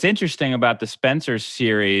 So what's interesting about the Spencer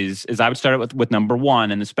series is I would start it with number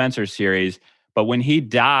 1 in the Spencer series. But when he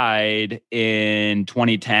died in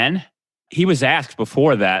 2010, he was asked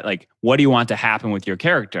before that, like, what do you want to happen with your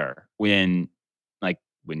character when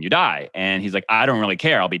you die? And he's like, I don't really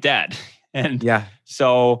care. I'll be dead. And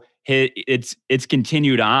so it's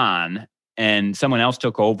continued on, and someone else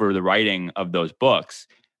took over the writing of those books.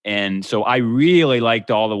 And so I really liked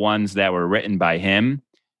all the ones that were written by him.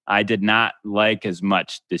 I did not like as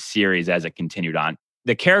much the series as it continued on.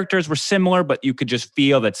 The characters were similar, but you could just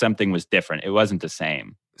feel that something was different. It wasn't the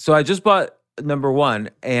same. So I just bought number 1,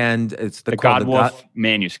 and it's the Godwolf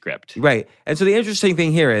manuscript. Right. And so the interesting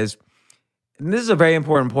thing here is, and this is a very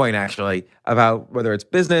important point, actually, about whether it's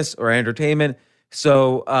business or entertainment.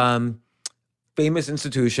 So famous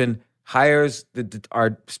institution hires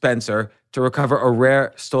our Spencer to recover a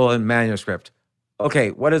rare stolen manuscript.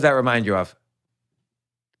 Okay, what does that remind you of?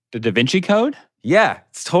 The Da Vinci Code? Yeah,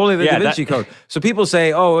 it's totally the Da Vinci Code. So people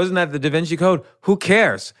say, oh, isn't that the Da Vinci Code? Who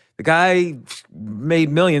cares? The guy made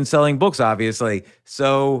millions selling books, obviously.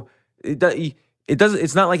 So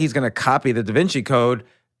it's not like he's going to copy the Da Vinci Code,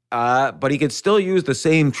 but he could still use the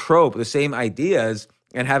same trope, the same ideas,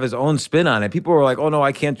 and have his own spin on it. People were like, oh, no,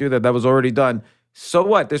 I can't do that. That was already done. So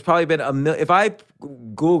what? There's probably been if I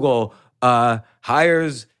Google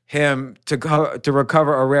hires him to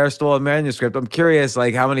recover a rare stolen manuscript, I'm curious,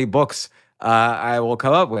 like, how many books I will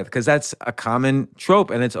come up with, because that's a common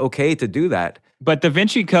trope, and it's okay to do that. But Da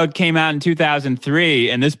Vinci Code came out in 2003,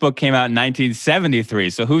 and this book came out in 1973.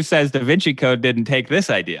 So who says Da Vinci Code didn't take this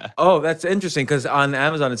idea? Oh, that's interesting, because on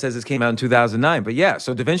Amazon it says this came out in 2009. But yeah,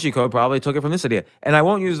 so Da Vinci Code probably took it from this idea. And I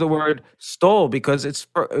won't use the word stole, because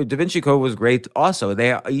Da Vinci Code was great also.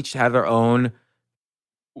 They each have their own.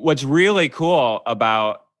 What's really cool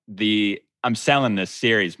about I'm selling this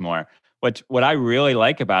series more. What I really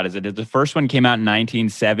like about it is that the first one came out in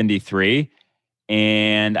 1973,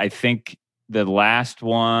 and I think the last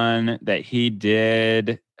one that he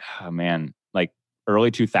did, like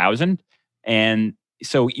early 2000. And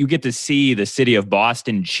so you get to see the city of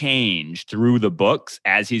Boston change through the books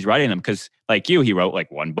as he's writing them. Because like he wrote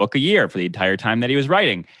like 1 book a year for the entire time that he was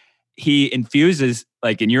writing. He infuses,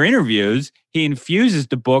 like in your interviews, he infuses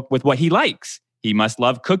the book with what he likes. He must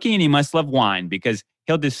love cooking and he must love wine, because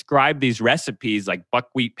he'll describe these recipes like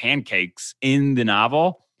buckwheat pancakes in the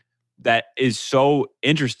novel. That is so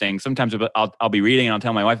interesting. Sometimes I'll be reading and I'll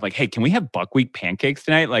tell my wife, like, hey, can we have buckwheat pancakes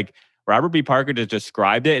tonight? Like, Robert B. Parker just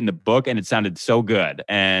described it in the book and it sounded so good,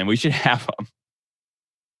 and we should have them.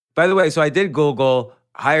 By the way, so I did Google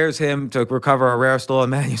hires him to recover a rare stolen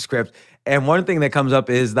manuscript, and one thing that comes up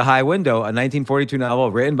is The High Window, a 1942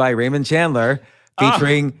 novel written by Raymond Chandler,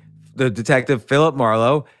 featuring the detective Philip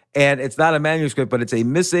Marlowe. And it's not a manuscript, but it's a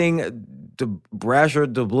missing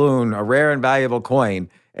brasher doubloon, a rare and valuable coin.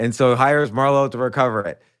 And so hires Marlowe to recover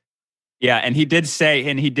it. Yeah, and he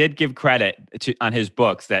did give credit on his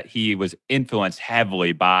books that he was influenced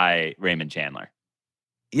heavily by Raymond Chandler.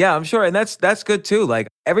 Yeah, I'm sure. And that's good too. Like,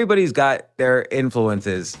 everybody's got their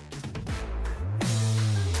influences.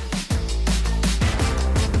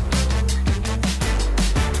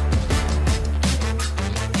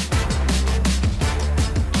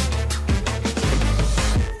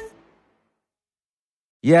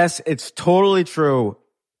 Yes, it's totally true.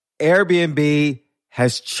 Airbnb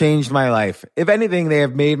has changed my life. If anything, they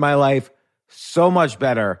have made my life so much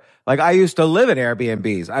better. Like I used to live in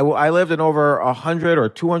Airbnbs. I lived in over 100 or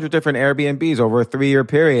 200 different Airbnbs over a 3-year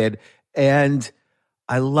period. And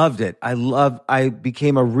I loved it. I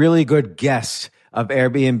became a really good guest of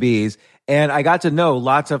Airbnbs and I got to know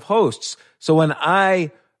lots of hosts. So when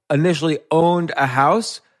I initially owned a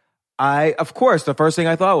house, of course, the first thing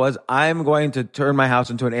I thought was, I'm going to turn my house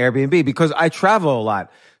into an Airbnb because I travel a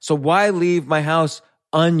lot. So why leave my house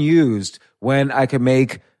unused when I can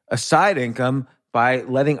make a side income by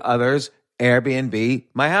letting others Airbnb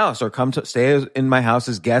my house or come to stay in my house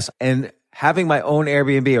as guests? And having my own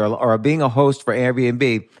Airbnb or being a host for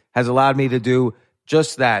Airbnb has allowed me to do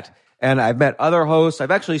just that. And I've met other hosts. I've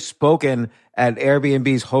actually spoken at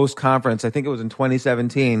Airbnb's host conference. I think it was in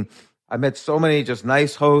 2017. I met so many just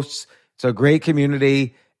nice hosts. It's a great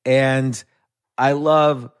community. And I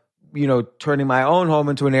love, turning my own home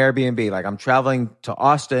into an Airbnb. Like I'm traveling to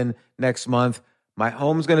Austin next month. My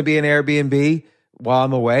home's going to be an Airbnb while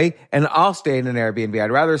I'm away, and I'll stay in an Airbnb.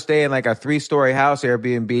 I'd rather stay in like a 3-story house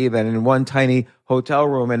Airbnb than in one tiny hotel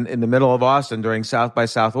room in the middle of Austin during South by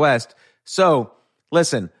Southwest. So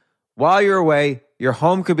listen, while you're away, your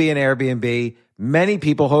home could be an Airbnb. Many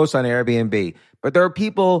people host on Airbnb, but there are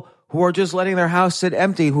people who are just letting their house sit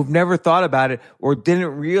empty, who've never thought about it or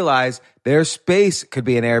didn't realize their space could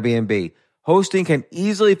be an Airbnb. Hosting can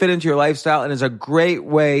easily fit into your lifestyle and is a great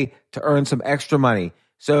way to earn some extra money.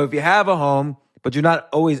 So if you have a home, but you're not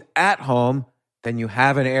always at home, then you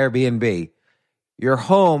have an Airbnb. Your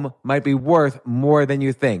home might be worth more than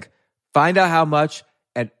you think. Find out how much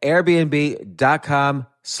at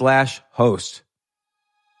airbnb.com/host.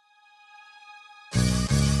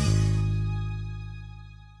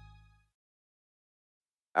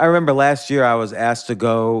 I remember last year I was asked to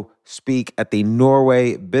go speak at the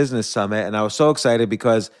Norway Business Summit, and I was so excited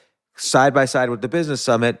because side by side with the Business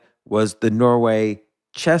Summit was the Norway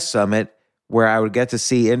Chess Summit, where I would get to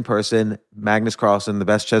see in person Magnus Carlsen, the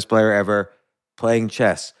best chess player ever, playing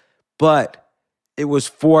chess. But it was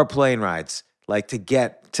 4 plane rides, like to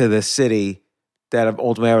get to the city that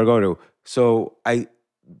ultimately I would go to. So I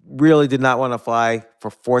really did not want to fly for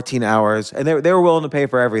 14 hours, and they were willing to pay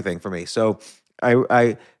for everything for me. So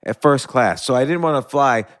I at first class. So I didn't want to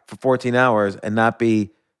fly for 14 hours and not be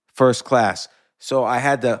first class. So I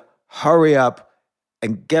had to hurry up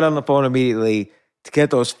and get on the phone immediately to get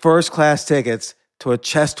those first class tickets to a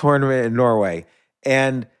chess tournament in Norway.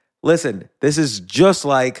 And listen, this is just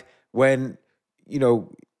like when, you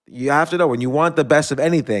have to know when you want the best of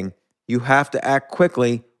anything, you have to act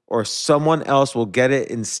quickly or someone else will get it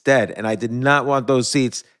instead. And I did not want those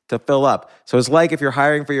seats to fill up. So it's like if you're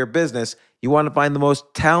hiring for your business, you want to find the most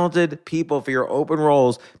talented people for your open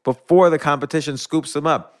roles before the competition scoops them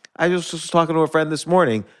up. I just was talking to a friend this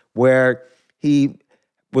morning where he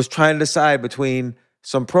was trying to decide between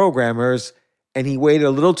some programmers and he waited a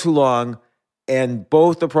little too long, and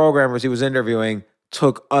both the programmers he was interviewing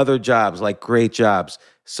took other jobs, like great jobs.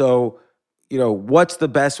 So, what's the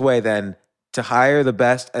best way then to hire the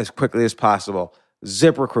best as quickly as possible?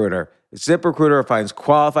 ZipRecruiter. ZipRecruiter finds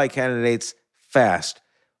qualified candidates fast.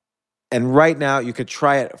 And right now, you could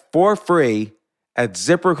try it for free at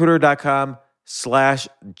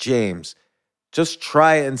ZipRecruiter.com/James. Just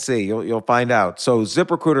try it and see. You'll find out. So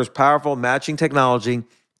ZipRecruiter's powerful matching technology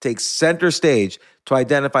takes center stage to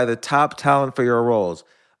identify the top talent for your roles.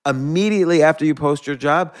 Immediately after you post your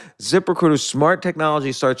job, ZipRecruiter's smart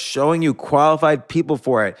technology starts showing you qualified people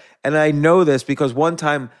for it. And I know this because one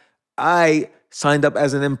time I signed up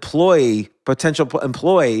as an potential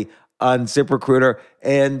employee on ZipRecruiter,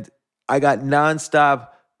 and I got nonstop.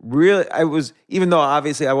 Even though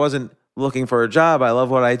obviously I wasn't looking for a job, I love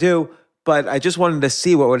what I do, but I just wanted to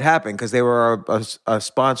see what would happen because they were a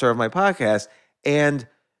sponsor of my podcast. And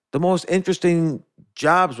the most interesting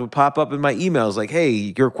jobs would pop up in my emails like,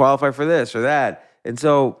 hey, you're qualified for this or that. And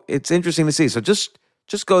so it's interesting to see. So just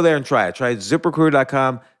go there and try it. Try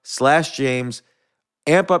ZipRecruiter.com/James.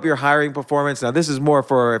 Amp up your hiring performance. Now, this is more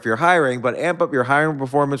for if you're hiring, but amp up your hiring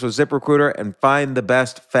performance with ZipRecruiter and find the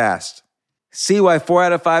best fast. See why 4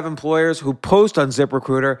 out of 5 employers who post on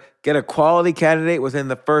ZipRecruiter get a quality candidate within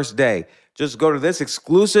the first day. Just go to this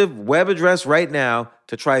exclusive web address right now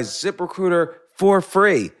to try ZipRecruiter for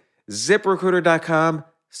free.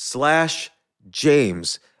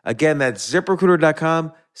 ZipRecruiter.com/James. Again, that's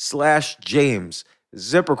ZipRecruiter.com/James.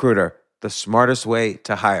 ZipRecruiter, the smartest way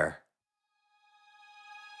to hire.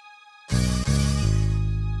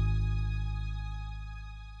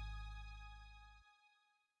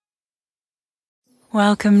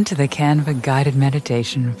 Welcome to the Canva guided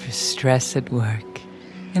meditation for stress at work.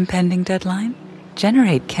 Impending deadline?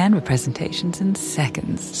 Generate Canva presentations in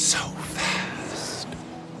seconds. So fast.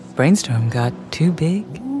 Brainstorm got too big?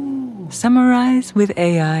 Summarize with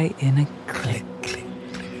AI in a click.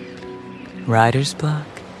 Writer's block?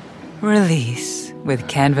 Release with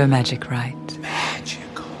Canva Magic Write.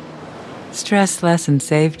 Magical. Stress less and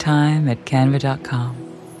save time at canva.com.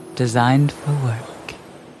 Designed for work.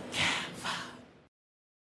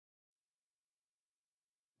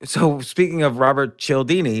 So speaking of Robert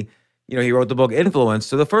Cialdini, he wrote the book Influence.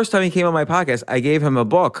 So the first time he came on my podcast, I gave him a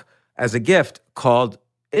book as a gift called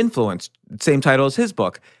Influence, same title as his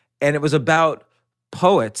book. And it was about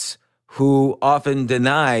poets who often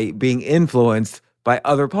deny being influenced by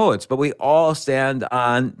other poets. But we all stand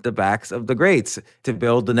on the backs of the greats to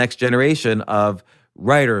build the next generation of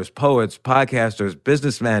writers, poets, podcasters,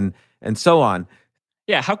 businessmen, and so on.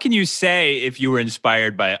 Yeah, how can you say if you were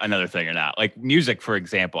inspired by another thing or not? Like music, for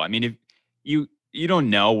example. I mean, if you don't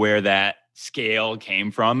know where that scale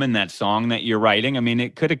came from in that song that you're writing. I mean,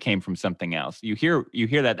 it could have came from something else. You hear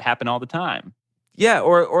that happen all the time. Yeah,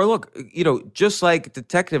 or look, just like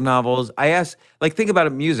detective novels, I ask, think about it,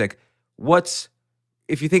 music.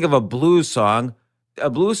 If you think of a blues song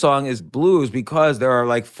is blues because there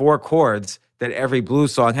are 4 chords that every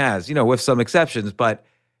blues song has, with some exceptions, but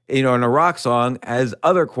and a rock song has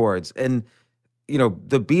other chords. And,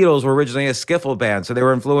 the Beatles were originally a skiffle band. So they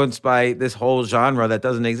were influenced by this whole genre that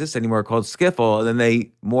doesn't exist anymore called skiffle. And then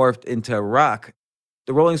they morphed into rock.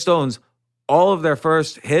 The Rolling Stones, all of their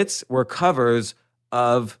first hits were covers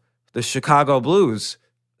of the Chicago blues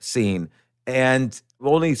scene. And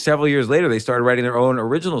only several years later, they started writing their own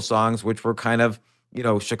original songs, which were kind of,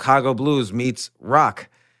 Chicago blues meets rock.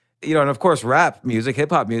 And of course, rap music, hip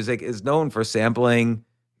hop music is known for sampling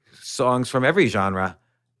songs from every genre.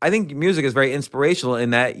 I think music is very inspirational in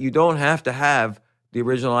that you don't have to have the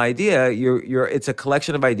original idea. It's a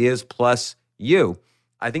collection of ideas plus you.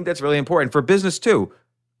 I think that's really important for business too.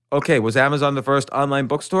 Okay, was Amazon the first online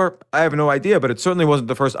bookstore? I have no idea, but it certainly wasn't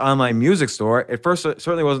the first online music store. It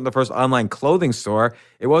certainly wasn't the first online clothing store.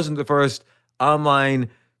 It wasn't the first online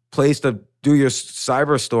place to do your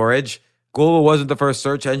cyber storage. Google wasn't the first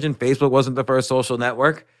search engine. Facebook wasn't the first social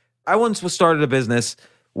network. I once started a business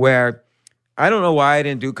where I don't know why I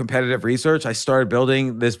didn't do competitive research. I started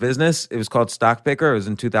building this business. It was called Stock Picker. It was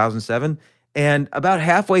in 2007. And about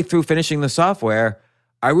halfway through finishing the software,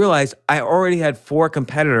 I realized I already had 4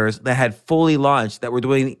 competitors that had fully launched that were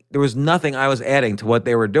doing, there was nothing I was adding to what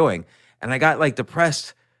they were doing. And I got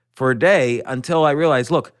depressed for a day until I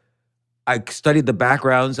realized, look, I studied the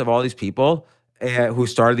backgrounds of all these people who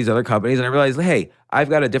started these other companies. And I realized, hey, I've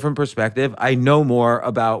got a different perspective. I know more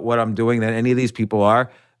about what I'm doing than any of these people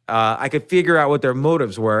are. I could figure out what their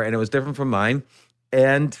motives were, and it was different from mine.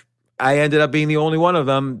 And I ended up being the only one of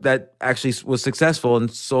them that actually was successful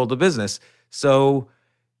and sold the business. So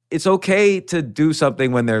it's okay to do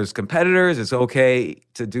something when there's competitors. It's okay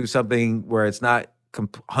to do something where it's not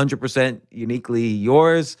 100% uniquely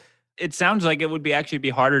yours. It sounds like it would actually be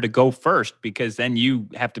harder to go first because then you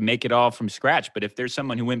have to make it all from scratch. But if there's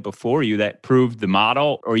someone who went before you that proved the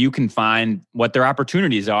model, or you can find what their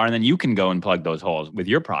opportunities are, and then you can go and plug those holes with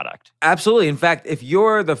your product. Absolutely. In fact, if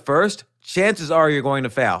you're the first, chances are you're going to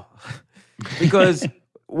fail. Because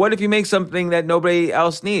what if you make something that nobody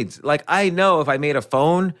else needs? I know if I made a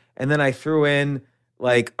phone and then I threw in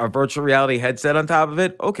a virtual reality headset on top of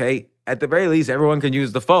it, okay, at the very least, everyone can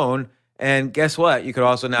use the phone. And guess what? You could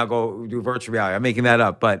also now go do virtual reality. I'm making that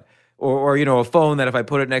up, but or a phone that if I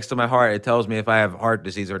put it next to my heart, it tells me if I have heart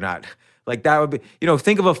disease or not. That would be,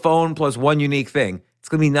 think of a phone plus one unique thing. It's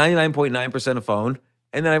going to be 99.9% a phone,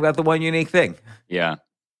 and then I've got the one unique thing. Yeah.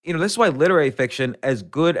 This is why literary fiction, as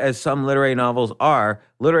good as some literary novels are,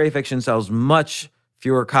 literary fiction sells much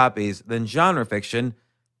fewer copies than genre fiction.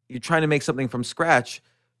 You're trying to make something from scratch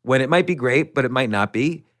when it might be great, but it might not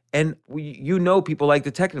be. And people like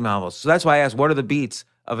detective novels. So that's why I asked, what are the beats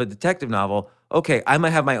of a detective novel? Okay, I might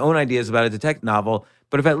have my own ideas about a detective novel,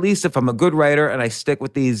 but if I'm a good writer and I stick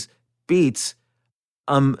with these beats,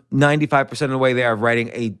 I'm 95% of the way there of writing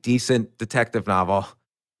a decent detective novel.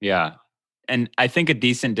 Yeah. And I think a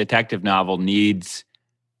decent detective novel needs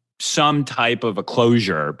some type of a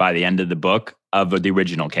closure by the end of the book of the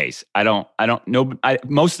original case. I don't know.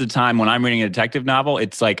 Most of the time when I'm reading a detective novel,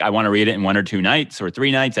 it's I want to read it in 1 or 2 nights or 3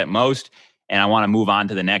 nights at most, and I want to move on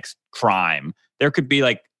to the next crime. There could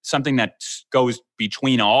be something that goes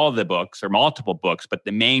between all the books or multiple books, but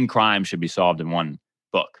the main crime should be solved in one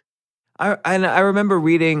book. I remember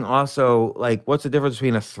reading also, what's the difference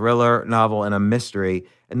between a thriller novel and a mystery?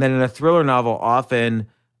 And then in a thriller novel, often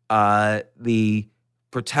the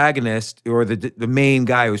protagonist or the main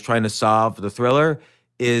guy who's trying to solve the thriller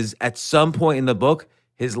is at some point in the book,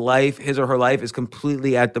 his or her life is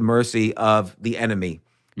completely at the mercy of the enemy.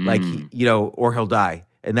 Like, or he'll die.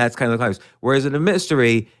 And that's kind of the climax. Whereas in a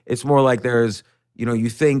mystery, it's more like there's, you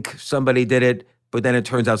think somebody did it, but then it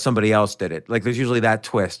turns out somebody else did it. Like there's usually that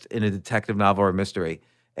twist in a detective novel or mystery.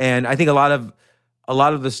 And I think a lot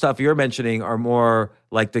of the stuff you're mentioning are more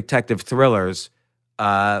like detective thrillers,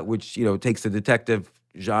 which, takes the detective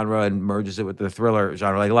genre and merges it with the thriller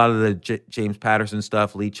genre. Like a lot of the James Patterson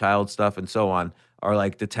stuff, Lee Child stuff, and so on are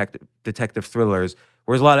like detective thrillers.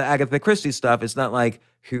 Whereas a lot of Agatha Christie stuff, it's not like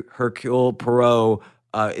Hercule Poirot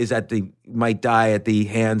might die at the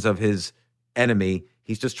hands of his enemy.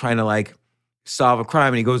 He's just trying to like solve a crime,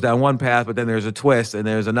 and he goes down one path, but then there's a twist and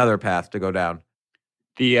there's another path to go down.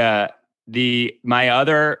 My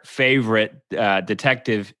other favorite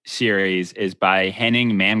detective series is by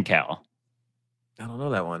Henning Mankell. I don't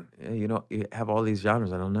know that one. Yeah, you have all these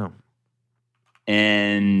genres. I don't know.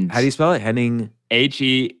 And how do you spell it? Henning.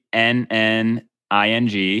 Henning, and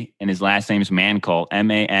his last name is Mankell,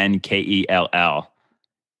 Mankell.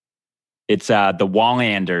 It's the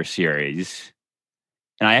Wallander series.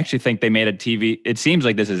 And I actually think they made a TV. It seems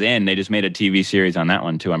like this is in. They just made a TV series on that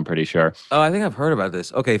one too, I'm pretty sure. Oh, I think I've heard about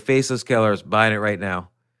this. Okay, Faceless Killers, buying it right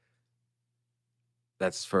now.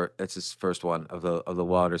 That's his first one of the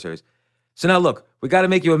Wallander series. So now look, we got to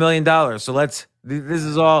make you $1 million. So this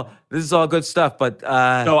is all good stuff. But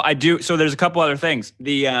So there's a couple other things.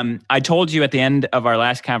 I told you at the end of our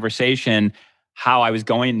last conversation how I was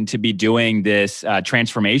going to be doing this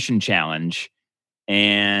transformation challenge,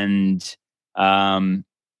 and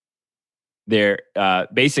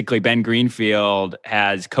basically Ben Greenfield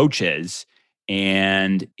has coaches,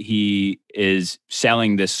 and he is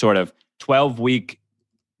selling this sort of 12-week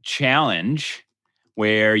challenge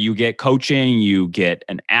where you get coaching, you get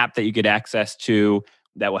an app that you get access to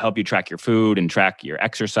that will help you track your food and track your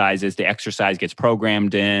exercises. The exercise gets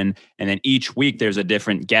programmed in, and then each week there's a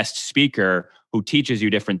different guest speaker who teaches you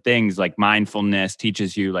different things like mindfulness,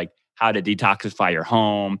 teaches you like how to detoxify your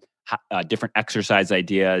home, different exercise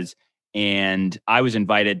ideas. And I was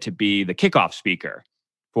invited to be the kickoff speaker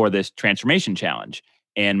for this transformation challenge.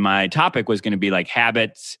 And my topic was going to be like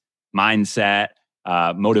habits, mindset,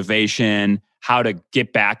 motivation, how to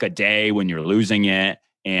get back a day when you're losing it,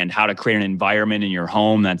 and how to create an environment in your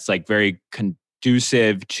home that's like very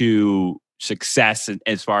conducive to success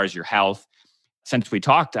as far as your health. Since we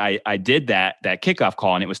talked, I did that kickoff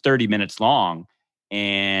call, and it was 30 minutes long,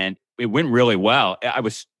 and it went really well. I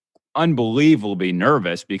was unbelievably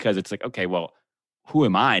nervous because it's like, okay, well, who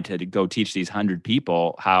am I to go teach these 100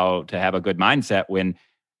 people how to have a good mindset when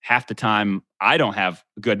half the time I don't have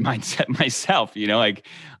a good mindset myself? Like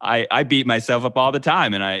I beat myself up all the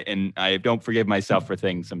time, and I don't forgive myself for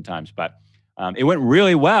things sometimes. But it went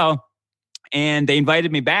really well, and they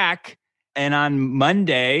invited me back. And on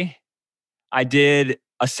Monday, I did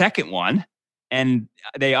a second one, and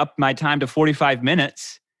they upped my time to 45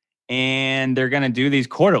 minutes, and they're going to do these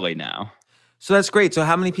quarterly now. So that's great. So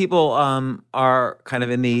how many people are kind of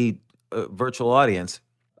in the virtual audience?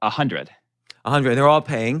 100. 100. They're all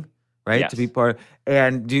paying, right? Yes. To be part.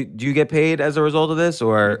 And do you get paid as a result of this,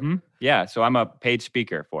 or? Mm-hmm. Yeah. So I'm a paid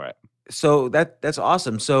speaker for it. So that's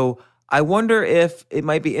awesome. So I wonder if it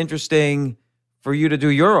might be interesting for you to do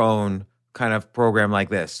your own kind of program like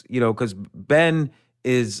this, because Ben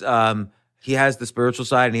is, he has the spiritual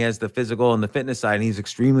side and he has the physical and the fitness side, and he's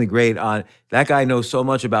extremely great on that. Guy knows so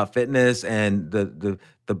much about fitness and the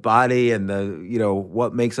body and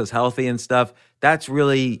what makes us healthy and stuff. That's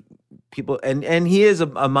really people. And he is a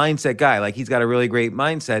mindset guy. Like he's got a really great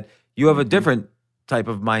mindset. You have a different type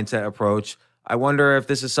of mindset approach. I wonder if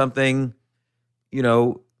this is something,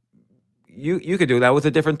 you could do that with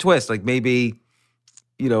a different twist. Like maybe,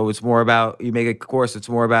 it's more about, you make a course, it's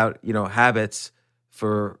more about, habits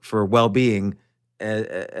for well-being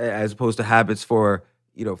as opposed to habits for,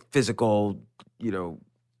 physical,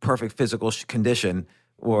 perfect physical condition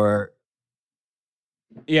or.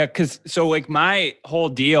 Yeah, so like my whole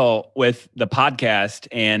deal with the podcast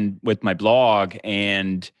and with my blog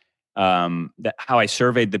and how I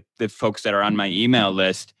surveyed the folks that are on my email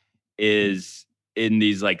list is in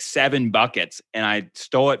these like 7 buckets, and I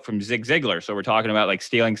stole it from Zig Ziglar. So we're talking about like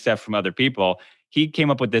stealing stuff from other people. He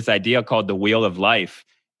came up with this idea called the Wheel of Life,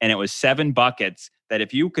 and it was 7 buckets that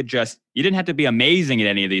if you could you didn't have to be amazing at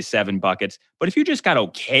any of these 7 buckets, but if you just got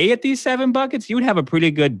okay at these 7 buckets, you would have a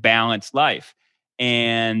pretty good balanced life.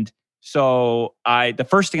 And so the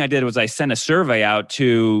first thing I did was I sent a survey out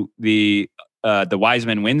to the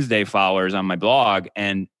Wiseman Wednesday followers on my blog,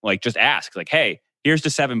 and like just ask like, hey, here's the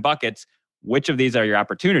 7 buckets. Which of these are your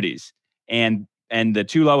opportunities? And the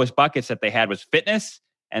 2 lowest buckets that they had was fitness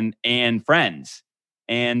and friends.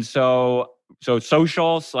 And so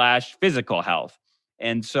social/physical health.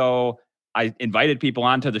 And so I invited people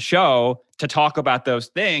onto the show to talk about those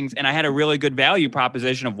things. And I had a really good value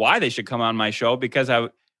proposition of why they should come on my show, because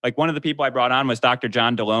one of the people I brought on was Dr.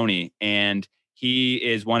 John Deloney, and he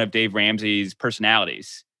is one of Dave Ramsey's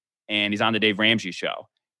personalities, and he's on the Dave Ramsey show.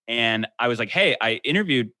 And I was like, hey, I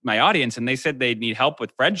interviewed my audience and they said they need help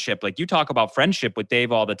with friendship. Like, you talk about friendship with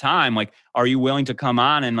Dave all the time. Like, are you willing to come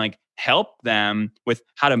on and like help them with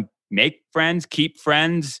how to make friends, keep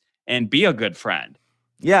friends, and be a good friend?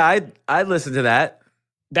 Yeah, I'd listen to that.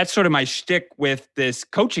 That's sort of my shtick with this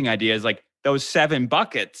coaching idea, is like those 7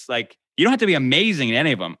 buckets. Like, you don't have to be amazing in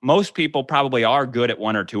any of them. Most people probably are good at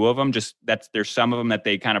 1 or 2 of them. Just there's some of them that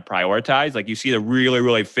they kind of prioritize. Like, you see the really,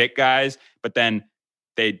 really fit guys, but then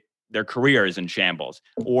their career is in shambles,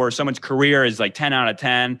 or someone's career is like 10 out of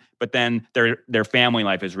 10, but then their family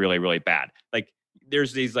life is really, really bad. Like,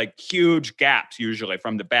 there's these like huge gaps usually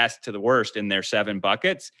from the best to the worst in their 7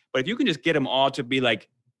 buckets. But if you can just get them all to be like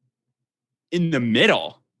in the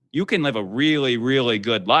middle, you can live a really, really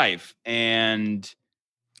good life. And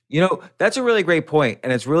that's a really great point,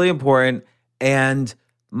 and it's really important. And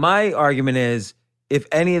my argument is, if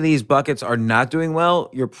any of these buckets are not doing well,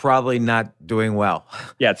 you're probably not doing well.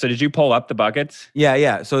 Yeah. So did you pull up the buckets?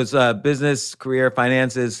 Yeah. So it's business, career,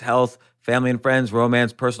 finances, health, family and friends,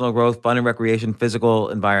 romance, personal growth, fun and recreation, physical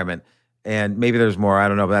environment. And maybe there's more, I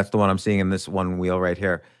don't know, but that's the one I'm seeing in this one wheel right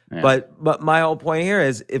here. Yeah. But my whole point here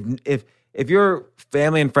is, if your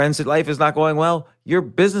family and friends life is not going well, your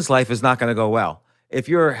business life is not going to go well. If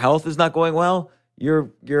your health is not going well,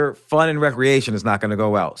 your fun and recreation is not going to go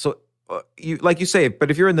well. So like you say,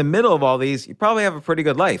 but if you're in the middle of all these, you probably have a pretty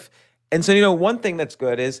good life. And so, one thing that's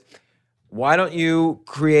good is, why don't you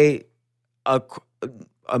create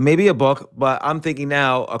maybe a book, but I'm thinking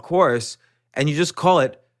now a course, and you just call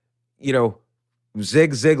it,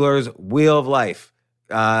 Zig Ziglar's Wheel of Life.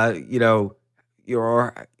 Maximizing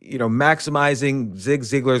Zig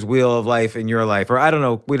Ziglar's Wheel of Life in your life. Or I don't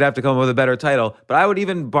know, we'd have to come up with a better title, but I would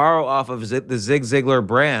even borrow off of the Zig Ziglar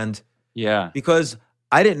brand. Yeah. Because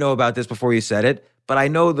I didn't know about this before you said it, but I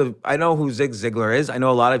know who Zig Ziglar is. I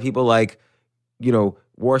know a lot of people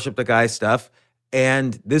worship the guy's stuff.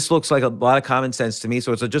 And this looks like a lot of common sense to me.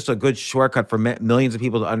 So it's just a good shortcut for millions of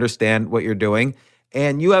people to understand what you're doing.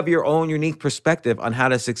 And you have your own unique perspective on how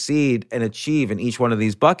to succeed and achieve in each one of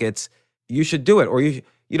these buckets. You should do it. Or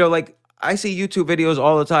I see YouTube videos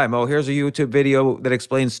all the time. Oh, here's a YouTube video that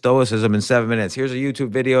explains stoicism in 7 minutes. Here's a YouTube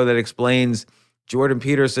video that explains Jordan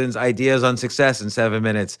Peterson's ideas on success in 7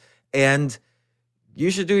 minutes. And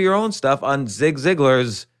you should do your own stuff on Zig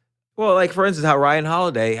Ziglar's. Well, like, for instance, how Ryan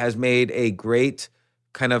Holiday has made a great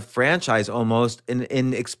kind of franchise almost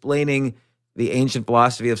in explaining the ancient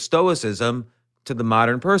philosophy of stoicism to the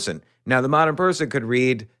modern person. Now, the modern person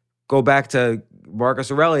could go back to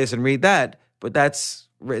Marcus Aurelius and read that, but that's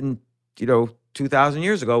written, 2,000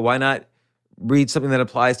 years ago. Why not read something that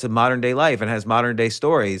applies to modern day life and has modern day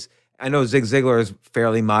stories? I know Zig Ziglar is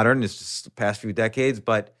fairly modern. It's just the past few decades,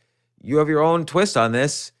 but you have your own twist on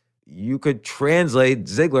this. You could translate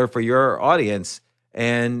Ziglar for your audience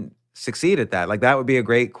and succeed at that. Like, that would be a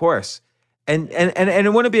great course. And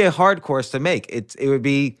it wouldn't be a hard course to make. It would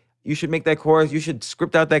be, you should make that course. You should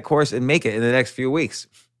script out that course and make it in the next few weeks.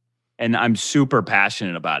 And I'm super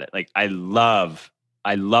passionate about it. Like, I love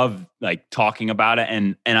like talking about it,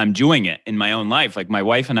 and I'm doing it in my own life. Like, my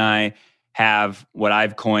wife and I have what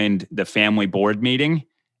I've coined the family board meeting.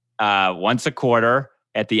 Once a quarter,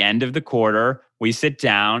 at the end of the quarter, we sit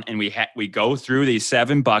down and we go through these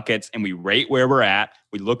 7 buckets and we rate where we're at.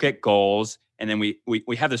 We look at goals, and then we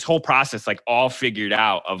have this whole process like all figured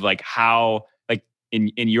out of like how, like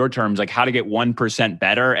in your terms, like how to get 1%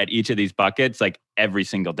 better at each of these buckets, like every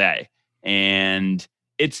single day. And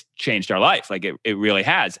it's changed our life. Like it really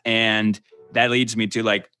has. And that leads me to,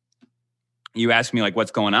 like, you asked me like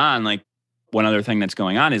what's going on. Like, one other thing that's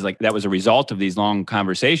going on is, like, that was a result of these long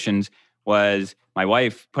conversations, was my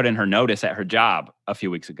wife put in her notice at her job a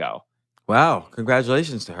few weeks ago. Wow.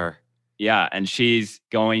 Congratulations to her. Yeah. And she's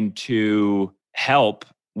going to help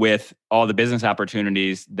with all the business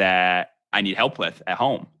opportunities that I need help with at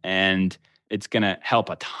home. And it's going to help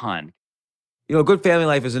a ton. Good family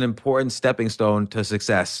life is an important stepping stone to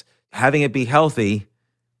success. Having it be healthy,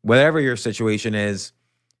 whatever your situation is,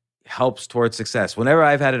 helps towards success. Whenever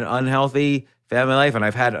I've had an unhealthy family life, and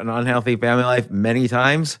I've had an unhealthy family life many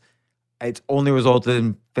times, it's only resulted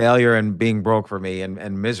in failure and being broke for me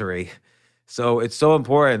and misery. So it's so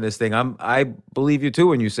important, this thing. I believe you too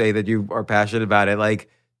when you say that you are passionate about it. Like,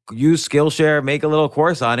 use Skillshare, make a little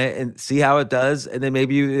course on it and see how it does. And then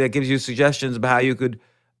maybe that gives you suggestions about how you could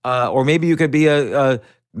Or maybe you could be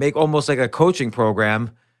make almost like a coaching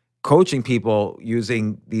program, coaching people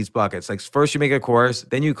using these buckets. Like first you make a course,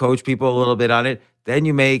 then you coach people a little bit on it, then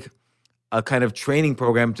you make a kind of training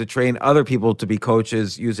program to train other people to be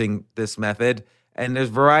coaches using this method. And there's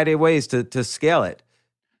a variety of ways to scale it.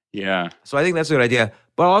 Yeah. So I think that's a good idea.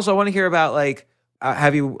 But also I want to hear about like,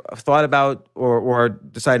 have you thought about or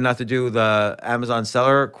decided not to do the Amazon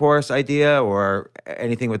seller course idea or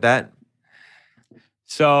anything with that?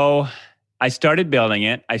 So I started building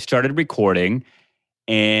it. I started recording,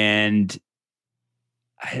 and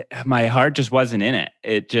my heart just wasn't in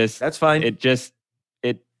it. That's fine. It just,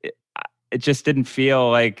 it just didn't feel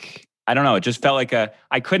like, I don't know. It just felt like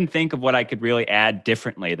I couldn't think of what I could really add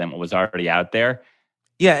differently than what was already out there.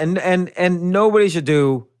 Yeah, and nobody should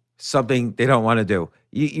do something they don't want to do.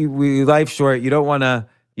 Life's short. You don't want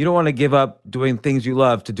to give up doing things you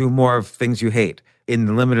love to do more of things you hate in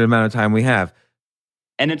the limited amount of time we have.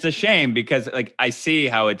 And it's a shame because like I see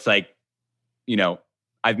how it's like,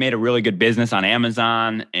 I've made a really good business on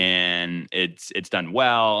Amazon and it's done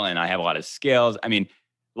well and I have a lot of skills. I mean,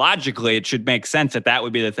 logically, it should make sense that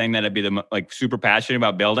would be the thing that I'd be like super passionate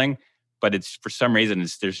about building, but it's for some reason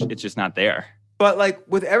it's just not there. But like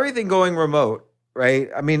with everything going remote, right?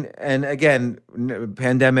 I mean, and again,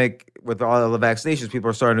 pandemic with all the vaccinations,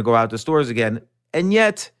 people are starting to go out to stores again, and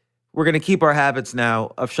yet we're going to keep our habits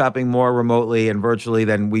now of shopping more remotely and virtually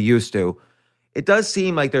than we used to. It does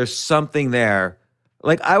seem like there's something there.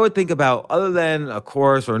 Like I would think about, other than a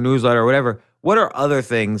course or a newsletter or whatever, what are other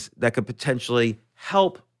things that could potentially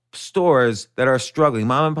help stores that are struggling,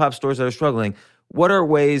 mom and pop stores that are struggling? What are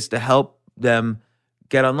ways to help them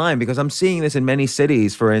get online? Because I'm seeing this in many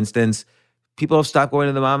cities, for instance. People have stopped going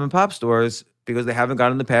to the mom and pop stores because they haven't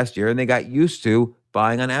gone in the past year and they got used to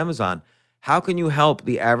buying on Amazon. How can you help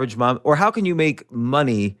the average mom, or how can you make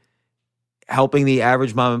money helping the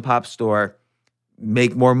average mom and pop store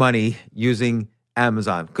make more money using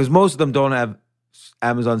Amazon? Because most of them don't have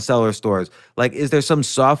Amazon seller stores. Like, is there some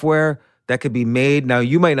software that could be made? Now,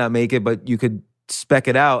 you might not make it, but you could spec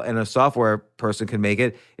it out and a software person can make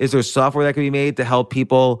it. Is there software that could be made to help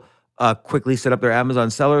people quickly set up their Amazon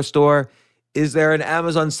seller store? Is there an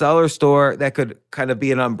Amazon seller store that could kind of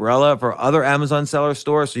be an umbrella for other Amazon seller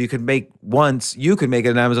stores? So you could make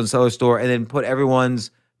an Amazon seller store and then put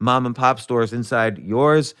everyone's mom and pop stores inside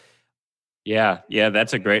yours. Yeah,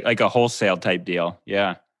 that's a great, like a wholesale type deal.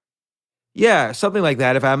 Yeah. Yeah, something like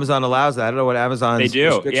that. If Amazon allows that, I don't know what Amazon's they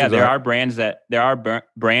do. Yeah, there are. are brands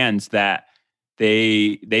that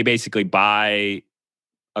they basically buy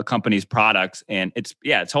a company's products and it's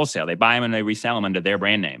wholesale. They buy them and they resell them under their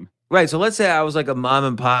brand name. Right. So let's say I was like a mom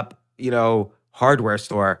and pop, hardware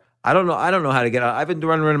store. I don't know how to get out. I've been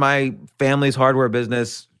running my family's hardware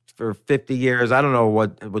business for 50 years. I don't know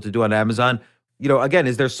what to do on Amazon. Again,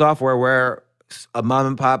 is there software where a mom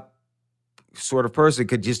and pop sort of person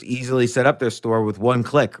could just easily set up their store with one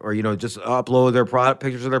click, or, just upload their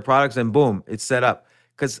pictures of their products and boom, it's set up?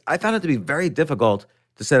 Because I found it to be very difficult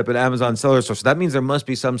to set up an Amazon seller store. So that means there must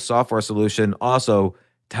be some software solution also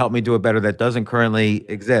to help me do it better that doesn't currently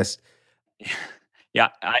exist. Yeah,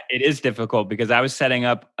 it is difficult because I was setting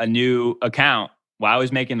up a new account while I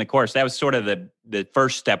was making the course. That was sort of the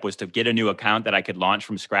first step, was to get a new account that I could launch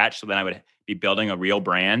from scratch. So then I would be building a real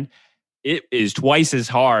brand. It is twice as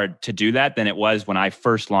hard to do that than it was when I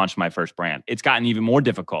first launched my first brand. It's gotten even more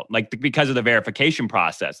difficult, like because of the verification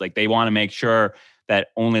process. Like they want to make sure that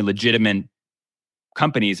only legitimate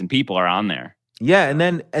companies and people are on there. Yeah, and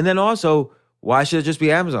then also, why should it just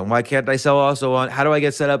be Amazon? Why can't I sell also on? How do I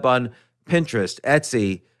get set up on Pinterest,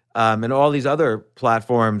 Etsy, and all these other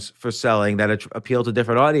platforms for selling that appeal to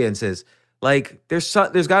different audiences? Like, there's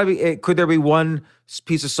got to be. Could there be one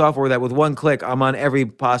piece of software that with one click I'm on every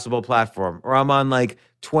possible platform, or I'm on like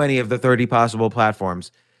 20 of the 30 possible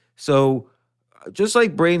platforms? So, just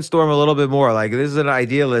like brainstorm a little bit more. Like, this is an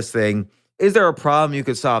idealist thing. Is there a problem you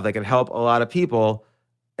could solve that could help a lot of people?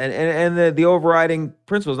 And the overriding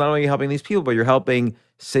principle is not only helping these people, but you're helping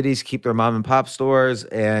cities keep their mom and pop stores,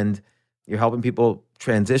 and you're helping people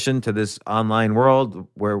transition to this online world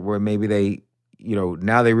where maybe they,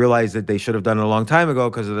 now they realize that they should have done it a long time ago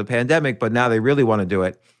because of the pandemic, but now they really want to do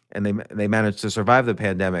it, and they managed to survive the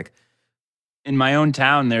pandemic. In my own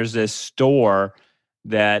town, there's this store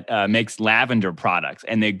that makes lavender products,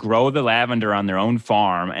 and they grow the lavender on their own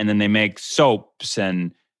farm, and then they make soaps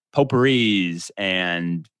and potpourris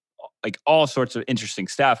and like all sorts of interesting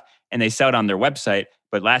stuff, and they sell it on their website.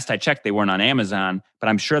 But last I checked, they weren't on Amazon. But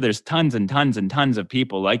I'm sure there's tons and tons and tons of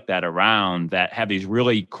people like that around that have these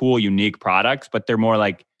really cool, unique products, but they're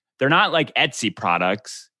not like Etsy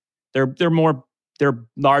products. They're they're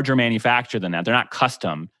larger manufacturer than that. They're not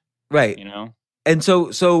custom, Right. you know? And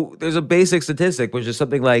so there's a basic statistic, which is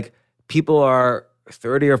something like people are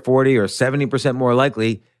 30 or 40 or 70% more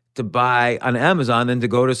likely to buy on Amazon than to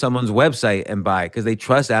go to someone's website and buy because they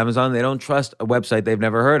trust Amazon. They don't trust a website they've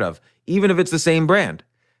never heard of, even if it's the same brand.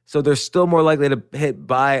 So they're still more likely to hit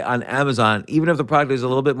buy on Amazon, even if the product is a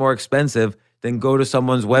little bit more expensive, than go to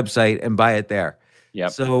someone's website and buy it there.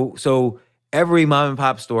 Yep. So every mom and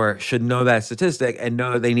pop store should know that statistic and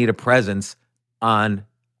know that they need a presence on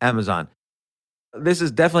Amazon. This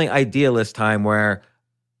is definitely idealist time where,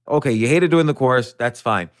 okay, you hated doing the course, that's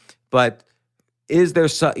fine. But is there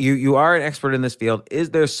you are an expert in this field. Is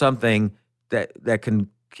there something that can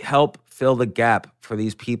help fill the gap for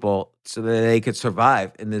these people so that they could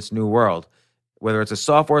survive in this new world? Whether it's a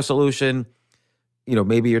software solution,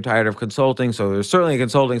 maybe you're tired of consulting, so there's certainly a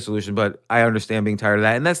consulting solution, but I understand being tired of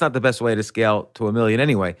that. And that's not the best way to scale to $1 million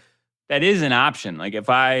anyway. That is an option. Like if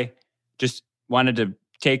I just wanted to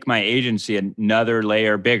take my agency another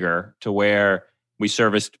layer bigger to where we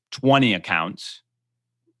serviced 20 accounts,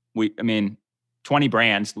 20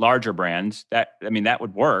 brands, larger brands, that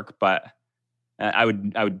would work, but I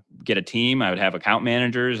would get a team. I would have account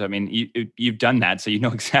managers. I mean, you've done that, so you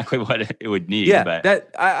know exactly what it would need. Yeah, but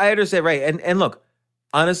that I understand, right? And look,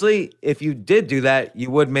 honestly, if you did do that,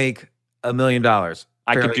 you would make $1 million.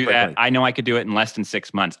 I could do that. I know I could do it in less than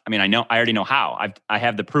 6 months. I already know how. I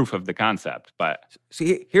have the proof of the concept. But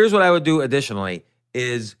see, here's what I would do additionally: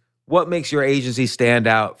 is what makes your agency stand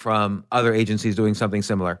out from other agencies doing something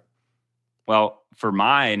similar? Well, for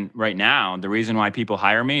mine right now, the reason why people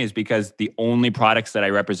hire me is because the only products that I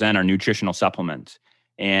represent are nutritional supplements.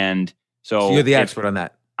 And so you're the expert on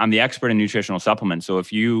that. I'm the expert in nutritional supplements. So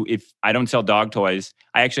if I don't sell dog toys,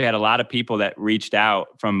 I actually had a lot of people that reached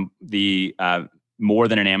out from the More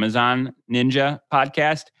Than an Amazon Ninja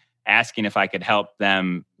podcast asking if I could help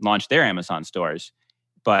them launch their Amazon stores.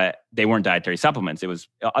 But they weren't dietary supplements. It was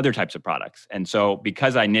other types of products. And so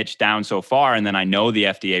because I niched down so far, and then I know the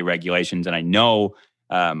FDA regulations and I know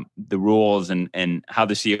the rules and how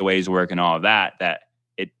the COAs work and all of that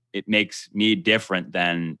it makes me different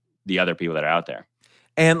than the other people that are out there.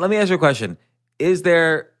 And let me ask you a question. Is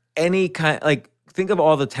there any think of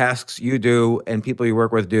all the tasks you do and people you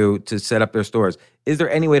work with do to set up their stores. Is there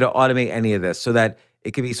any way to automate any of this so that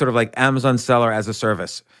it could be sort of like Amazon seller as a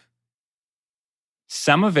service?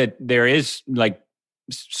 Some of it, there is like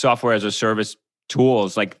software as a service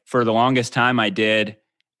tools. Like for the longest time, I did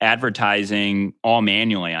advertising all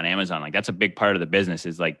manually on Amazon. Like that's a big part of the business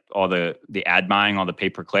is like all the ad buying, all the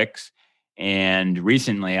pay-per-clicks. And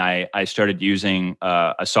recently I started using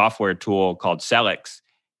a software tool called Selix,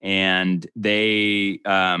 and they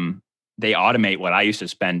automate what I used to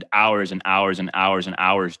spend hours and hours and hours and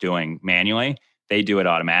hours doing manually. They do it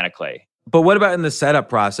automatically. But what about in the setup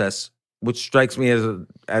process? Which strikes me as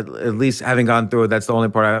at least having gone through it, that's the only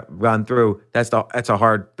part I've gone through. That's a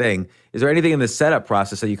hard thing. Is there anything in the setup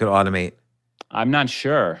process that you could automate? I'm not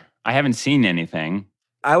sure. I haven't seen anything.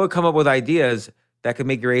 I would come up with ideas that could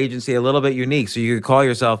make your agency a little bit unique. So you could call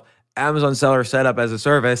yourself Amazon Seller Setup as a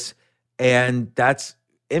Service, and that's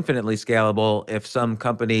infinitely scalable if some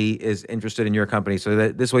company is interested in your company. So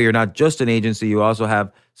that this way you're not just an agency, you also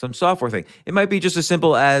have some software thing. It might be just as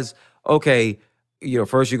simple as, okay,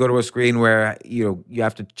 first you go to a screen where, you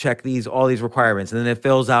have to check all these requirements, and then it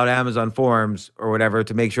fills out Amazon forms or whatever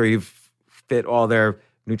to make sure you've fit all their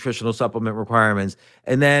nutritional supplement requirements.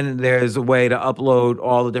 And then there's a way to upload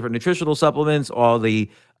all the different nutritional supplements, all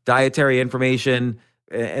the dietary information,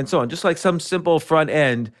 and so on. Just like some simple front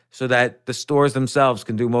end so that the stores themselves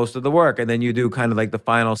can do most of the work. And then you do kind of like the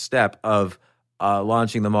final step of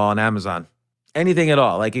launching them all on Amazon. Anything at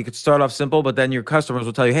all. Like you could start off simple, but then your customers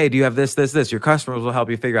will tell you, hey, do you have this, this, this? Your customers will help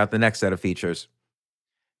you figure out the next set of features.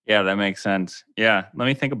 Yeah, that makes sense. Yeah, let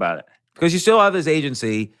me think about it. Because you still have this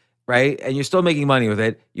agency, right? And you're still making money with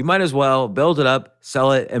it. You might as well build it up,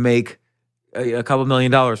 sell it, and make a couple $1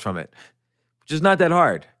 million from it, which is not that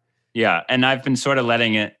hard. Yeah, and I've been sort of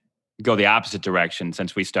letting it go the opposite direction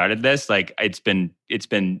since we started this. Like it's been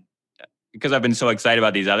because I've been so excited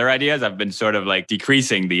about these other ideas, I've been sort of like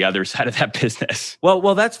decreasing the other side of that business.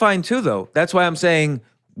 Well, that's fine too, though. That's why I'm saying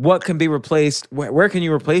what can be replaced? Where can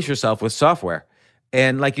you replace yourself with software?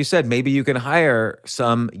 And like you said, maybe you can hire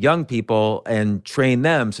some young people and train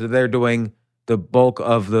them so that they're doing the bulk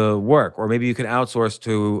of the work. Or maybe you can outsource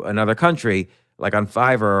to another country, like on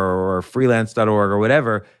Fiverr or freelance.org or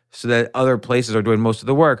whatever, so that other places are doing most of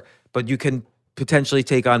the work. But you can potentially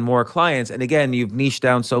take on more clients. And again, you've niched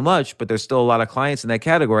down so much, but there's still a lot of clients in that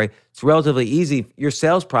category. It's relatively easy. Your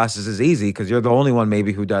sales process is easy because you're the only one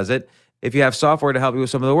maybe who does it. if you have software to help you with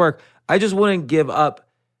some of the work, I just wouldn't give up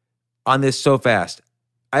on this so fast.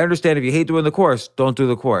 I understand if you hate doing the course, don't do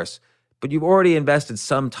the course. But you've already invested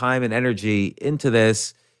some time and energy into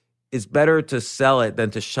this. It's better to sell it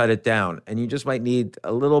than to shut it down. And you just might need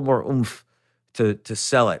a little more oomph to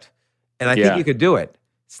sell it. And I think you could do it.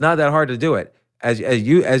 It's not that hard to do it, as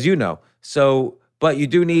you know. So, but you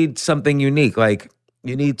do need something unique. Like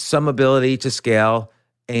you need some ability to scale,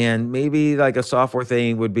 and maybe like a software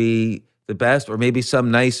thing would be the best, or maybe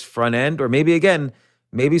some nice front end, or maybe again,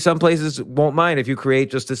 maybe some places won't mind if you create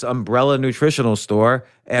just this umbrella nutritional store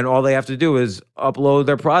and all they have to do is upload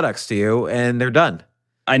their products to you and they're done.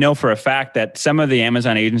 I know for a fact that some of the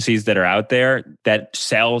Amazon agencies that are out there that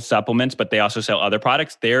sell supplements, but they also sell other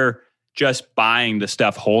products, they're just buying the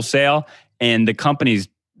stuff wholesale, and the companies,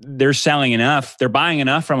 they're selling enough, they're buying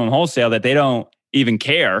enough from them wholesale that they don't even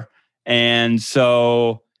care. And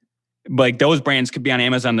so like those brands could be on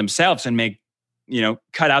Amazon themselves and make,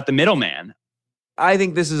 cut out the middleman. I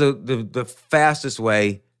think this is the fastest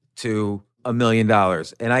way to $1 million.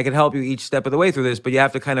 And I can help you each step of the way through this, but you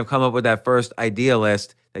have to kind of come up with that first idea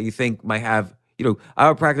list that you think might have,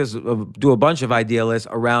 I would do a bunch of idea lists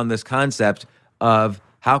around this concept of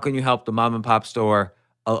how can you help the mom and pop store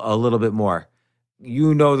a little bit more.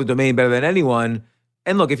 You know the domain better than anyone.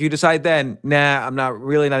 And look, if you decide then, nah, I'm not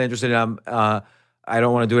interested in, I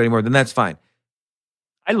don't want to do it anymore, then that's fine.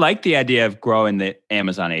 I like the idea of growing the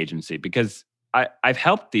Amazon agency because I've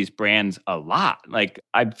helped these brands a lot. Like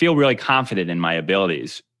I feel really confident in my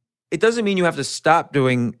abilities. It doesn't mean you have to stop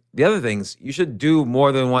doing the other things. You should do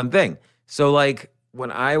more than one thing. So like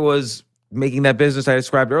when I was making that business I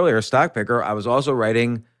described earlier, Stock Picker, I was also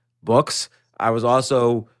writing books. I was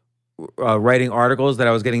also writing articles that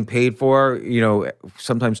I was getting paid for,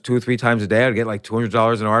 sometimes 2 or 3 times a day. I'd get like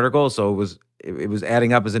 $200 an article. So it was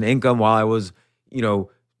adding up as an income while I was,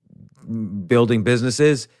 building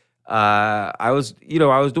businesses. I was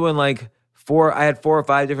doing like I had 4 or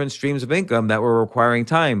 5 different streams of income that were requiring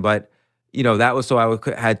time, but that was so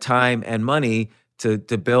I had time and money to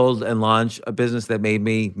build and launch a business that made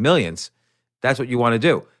me millions. That's what you want to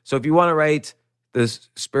do. So if you want to write this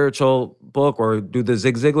spiritual book or do the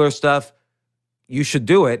Zig Ziglar stuff, you should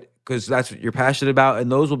do it because that's what you're passionate about,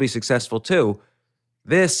 and those will be successful too.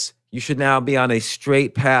 This, you should now be on a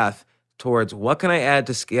straight path towards what can I add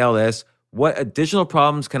to scale this? What additional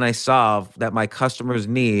problems can I solve that my customers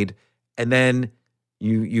need? And then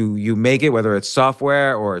you make it, whether it's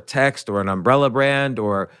software or text or an umbrella brand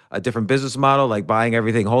or a different business model, like buying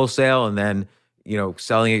everything wholesale and then,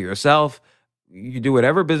 selling it yourself. You do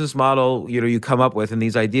whatever business model, you come up with in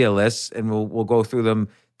these idea lists, and we'll go through them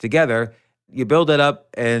together. You build it up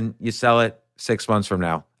and you sell it 6 months from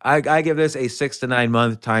now. I give this a 6 to 9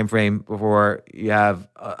 month time frame before you have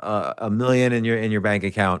a million in your bank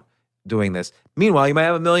account doing this. Meanwhile, you might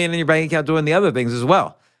have $1 million in your bank account doing the other things as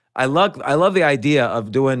well. I love the idea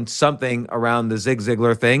of doing something around the Zig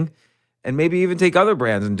Ziglar thing, and maybe even take other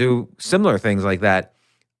brands and do similar things like that.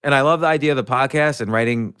 And I love the idea of the podcast and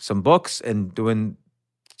writing some books and doing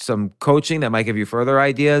some coaching that might give you further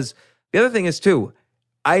ideas. The other thing is too,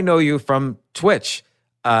 I know you from Twitch.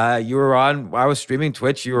 I was streaming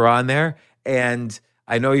Twitch, you were on there, and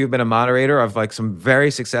I know you've been a moderator of like some very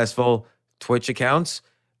successful Twitch accounts.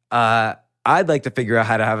 I'd like to figure out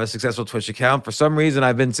how to have a successful Twitch account. For some reason,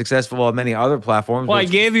 I've been successful on many other platforms. Well, I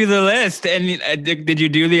gave you the list, and did you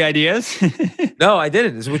do the ideas? No, I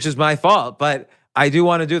didn't, which is my fault, but I do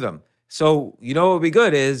want to do them. So, what would be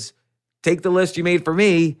good is take the list you made for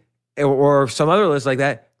me or some other list like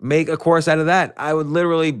that, make a course out of that. I would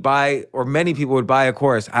literally buy, or many people would buy a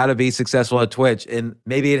course, how to be successful at Twitch. And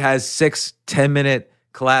maybe it has 6 10-minute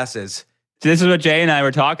classes. So this is what Jay and I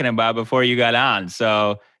were talking about before you got on.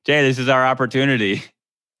 So Jay, this is our opportunity.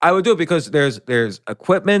 I would do it because there's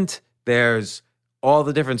equipment, there's all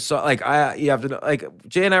the different, you have to, like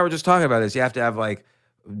Jay and I were just talking about this. You have to have like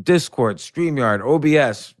Discord, StreamYard,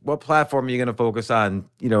 OBS. What platform are you going to focus on?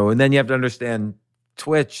 And then you have to understand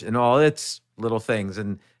Twitch and all its little things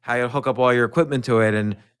and how you hook up all your equipment to it.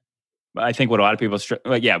 And I think what a lot of people,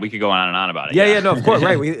 we could go on and on about it. Yeah, no, of course,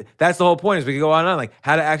 right. That's the whole point is we could go on and on, like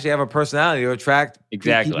how to actually have a personality to attract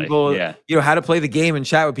people, how to play the game and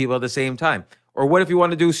chat with people at the same time. Or what if you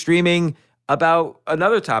want to do streaming about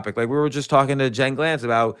another topic? Like we were just talking to Jen Glantz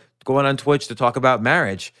about going on Twitch to talk about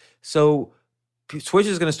marriage. So Twitch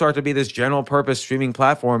is going to start to be this general purpose streaming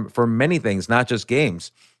platform for many things, not just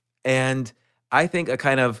games. And I think a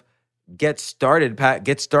kind of get started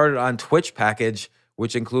on Twitch package,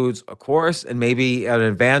 which includes a course and maybe an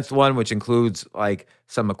advanced one, which includes like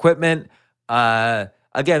some equipment. Again,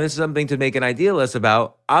 this is something to make an idea list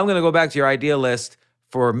about. I'm going to go back to your idea list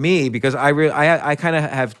for me, because I kind of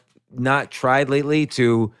have not tried lately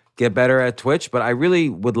to get better at Twitch, but I really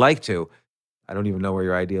would like to. I don't even know where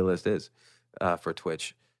your idea list is for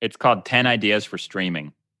Twitch. It's called 10 Ideas for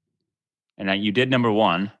Streaming. And you did number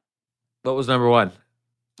 1. What was number 1?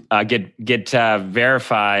 Get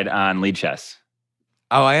verified on Lead Chess.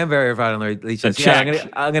 Oh, I am verified on Lead Chess. So Yeah, check.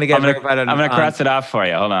 I'm gonna get verified on. I'm gonna cross it off for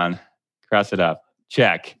you. Hold on, cross it off.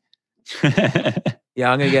 Check.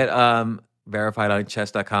 Yeah, I'm gonna get verified on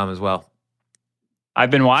chess.com as well. I've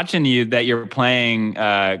been watching you're playing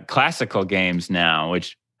classical games now,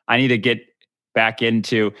 which I need to get back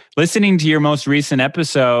into. Listening to your most recent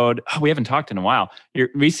episode, we haven't talked in a while. You're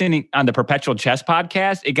listening on the Perpetual Chess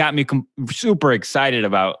podcast. It got me super excited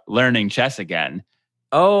about learning chess again.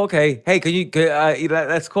 Oh, okay. Hey,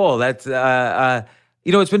 that's cool. That's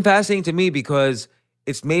it's been fascinating to me because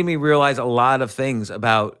it's made me realize a lot of things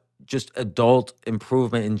about just adult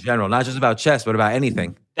improvement in general, not just about chess, but about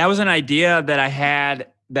anything. That was an idea that I had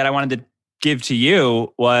that I wanted to give to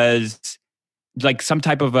you, was like some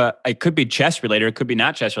type of it could be chess related, it could be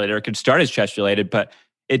not chess related, or it could start as chess related, but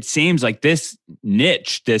it seems like this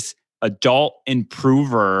niche, this adult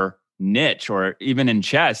improver niche, or even in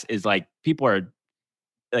chess, is like people are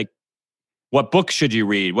like, what books should you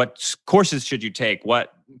read? What courses should you take?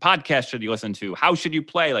 What podcasts should you listen to? How should you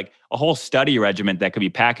play? Like a whole study regimen that could be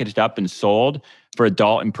packaged up and sold for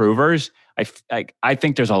adult improvers. I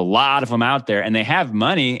think there's a lot of them out there, and they have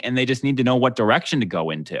money, and they just need to know what direction to go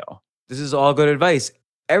into. This is all good advice.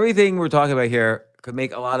 Everything we're talking about here could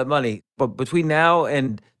make a lot of money. But between now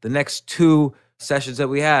and the next 2 sessions that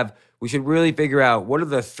we have, we should really figure out what are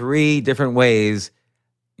the 3 different ways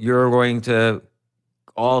you're going to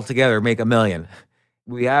all together make $1 million.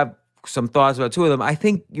 We have some thoughts about 2 of them. I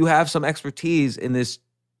think you have some expertise in this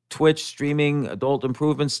Twitch streaming, adult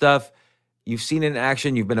improvement stuff. You've seen it in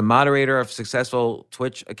action. You've been a moderator of successful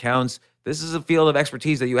Twitch accounts. This is a field of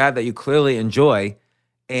expertise that you have that you clearly enjoy,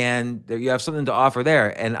 and you have something to offer there.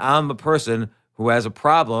 And I'm a person who has a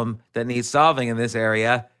problem that needs solving in this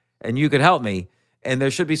area, and you could help me. And there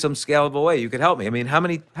should be some scalable way you could help me. I mean, how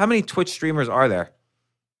many Twitch streamers are there?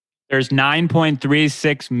 There's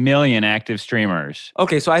 9.36 million active streamers.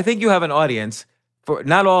 Okay, so I think you have an audience. For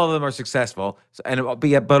not all of them are successful,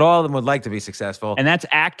 but all of them would like to be successful. And that's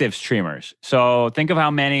active streamers. So think of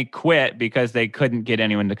how many quit because they couldn't get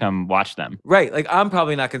anyone to come watch them. Right. Like I'm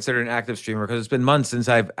probably not considered an active streamer because it's been months since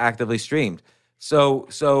I've actively streamed.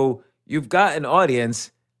 So you've got an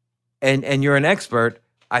audience and you're an expert.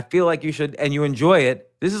 I feel like you should, and you enjoy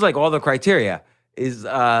it. This is like all the criteria is,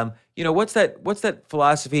 what's that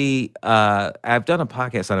philosophy? I've done a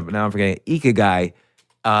podcast on it, but now I'm forgetting it. Ikigai.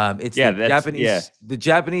 It's the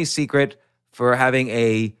Japanese secret for having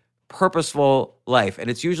a purposeful life.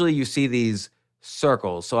 And it's usually you see these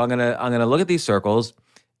circles. So I'm gonna look at these circles,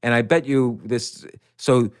 and I bet you this.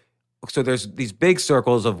 So there's these big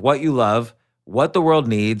circles of what you love, what the world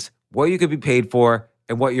needs, what you could be paid for,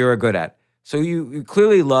 and what you're good at. So you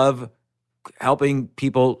clearly love helping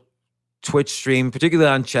people Twitch stream,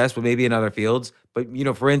 particularly on chess, but maybe in other fields. But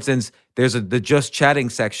for instance, there's the just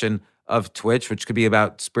chatting section of Twitch, which could be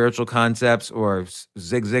about spiritual concepts or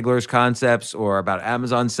Zig Ziglar's concepts or about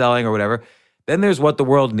Amazon selling or whatever. Then there's what the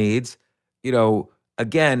world needs.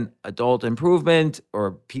 Again, adult improvement,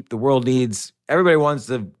 or the world needs. Everybody wants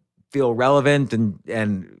to feel relevant,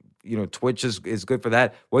 and Twitch is good for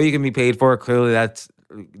that. What you can be paid for, clearly that's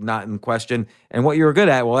not in question. And what you're good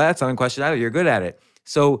at, well, that's not in question either. You're good at it.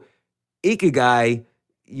 So Ikigai,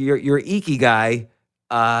 your Ikigai,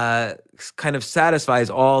 kind of satisfies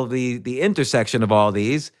all the intersection of all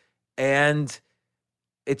these, and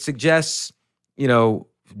it suggests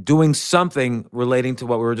doing something relating to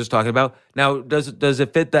what we were just talking about. Now, does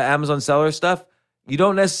it fit the Amazon seller stuff? You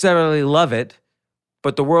don't necessarily love it,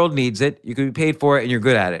 but the world needs it. You can be paid for it, and you're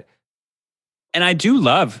good at it. And I do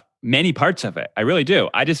love many parts of it. I really do.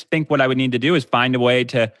 I just think what I would need to do is find a way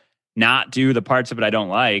to not do the parts of it I don't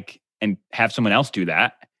like and have someone else do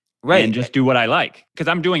that. Right. And just do what I like. Because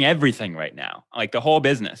I'm doing everything right now, like the whole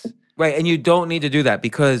business. Right. And you don't need to do that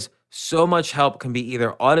because so much help can be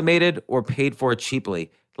either automated or paid for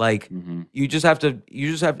cheaply. Like you just have,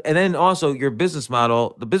 and then also your business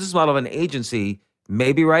model, the business model of an agency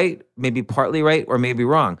may be right, maybe partly right, or maybe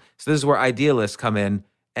wrong. So this is where idealists come in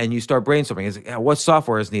and you start brainstorming. Is what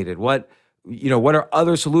software is needed? What are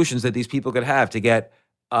other solutions that these people could have to get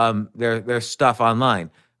their stuff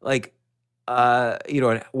online? Like,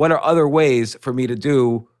 what are other ways for me to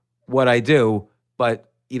do what I do, but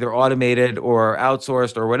either automated or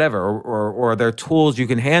outsourced or whatever, or there are tools you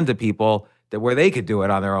can hand to people where they could do it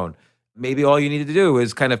on their own. Maybe all you need to do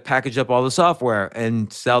is kind of package up all the software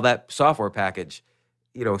and sell that software package.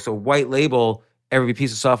 so white label every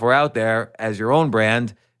piece of software out there as your own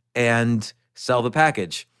brand and sell the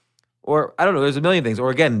package. Or I don't know, there's a million things. Or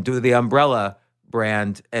again, do the umbrella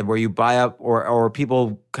brand and where you buy up or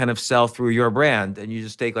people kind of sell through your brand and you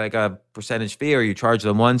just take like a percentage fee or you charge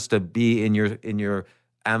them once to be in your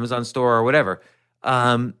Amazon store or whatever.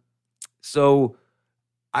 So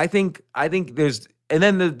I think there's, and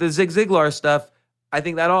then the Zig Ziglar stuff, I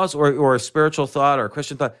think that also, or a spiritual thought or a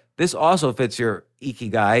Christian thought, this also fits your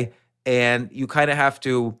ikigai. And you kind of have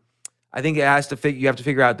to, I think it has to you have to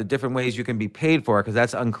figure out the different ways you can be paid for it, because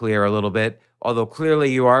that's unclear a little bit, although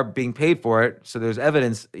clearly you are being paid for it. So there's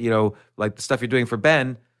evidence, like the stuff you're doing for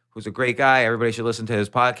Ben, who's a great guy. Everybody should listen to his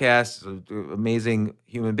podcast. Amazing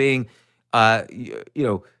human being. There's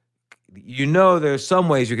some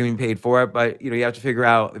ways you can be paid for it, but you have to figure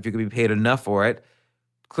out if you can be paid enough for it.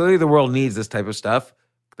 Clearly the world needs this type of stuff.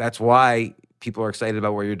 That's why people are excited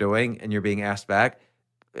about what you're doing and you're being asked back.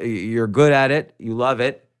 You're good at it. You love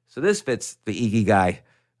it. So this fits the ikigai.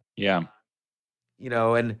 Yeah.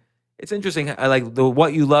 And it's interesting. I like the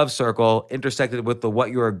what you love circle intersected with the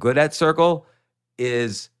what you are good at circle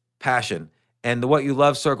is passion. And the what you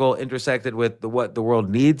love circle intersected with the what the world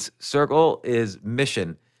needs circle is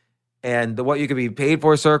mission. And the what you can be paid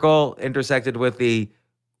for circle intersected with the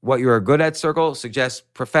what you are good at circle suggests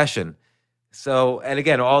profession. So, and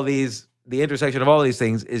again, the intersection of all these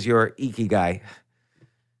things is your ikigai.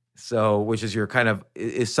 So, which is your kind of,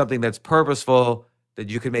 is something that's purposeful that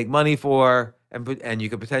you can make money for and you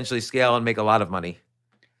could potentially scale and make a lot of money.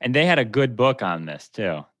 And they had a good book on this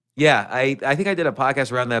too. Yeah, I think I did a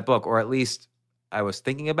podcast around that book, or at least I was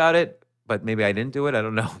thinking about it, but maybe I didn't do it. I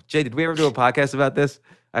don't know. Jay, did we ever do a podcast about this?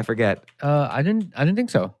 I forget. I didn't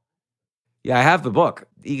think so. Yeah, I have the book,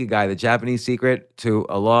 Ikigai, The Japanese Secret to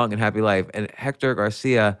a Long and Happy Life. And Hector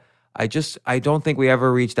Garcia, I don't think we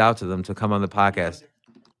ever reached out to them to come on the podcast.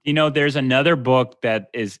 There's another book that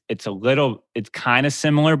it's kind of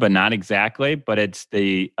similar, but not exactly, but it's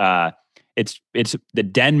the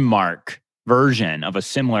Denmark version of a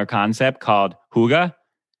similar concept called Hygge.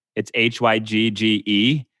 It's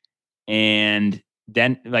Hygge. And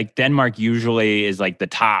Denmark usually is like the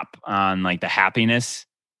top on like the happiness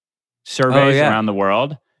surveys around the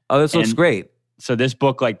world. Oh, this looks great. So this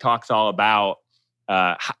book like talks all about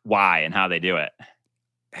why and how they do it.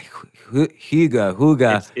 Hygge.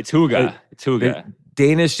 It's Hygge. It's Hygge.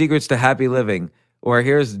 Danish Secrets to Happy Living. Or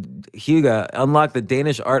here's Hygge, Unlock the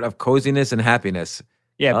Danish Art of Coziness and Happiness.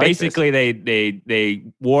 Yeah, basically they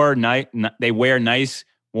wear nice,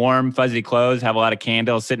 warm, fuzzy clothes, have a lot of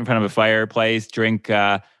candles, sit in front of a fireplace, drink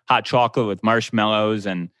hot chocolate with marshmallows,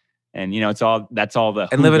 and that's all the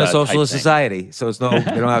and live in a socialist society. So they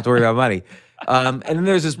don't have to worry about money. And then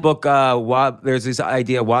there's this book, there's this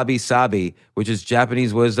idea, Wabi Sabi, which is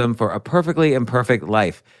Japanese wisdom for a perfectly imperfect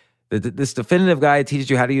life. This definitive guide teaches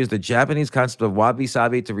you how to use the Japanese concept of Wabi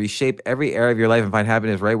Sabi to reshape every area of your life and find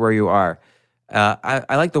happiness right where you are.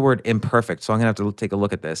 I like the word imperfect, so I'm going to have to take a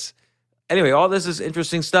look at this. Anyway, all this is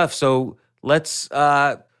interesting stuff. So let's,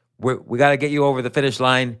 we got to get you over the finish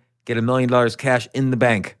line, get $1 million cash in the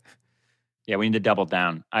bank. Yeah, we need to double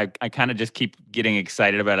down. I kind of just keep getting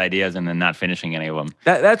excited about ideas and then not finishing any of them.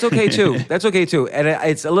 That's okay too. That's okay too. And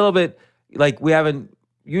it's a little bit like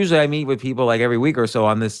usually I meet with people like every week or so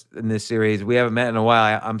in this series. We haven't met in a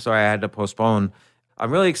while. I'm sorry I had to postpone.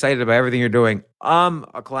 I'm really excited about everything you're doing. I'm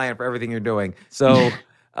a client for everything you're doing. So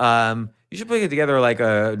you should put it together like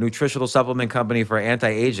a nutritional supplement company for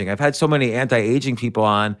anti-aging. I've had so many anti-aging people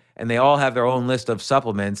on and they all have their own list of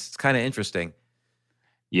supplements. It's kind of interesting.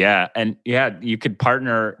 Yeah. And you could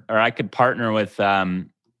partner, or I could partner with,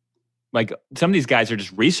 like some of these guys are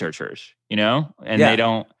just researchers, and they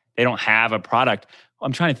don't have a product.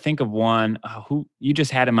 I'm trying to think of one who you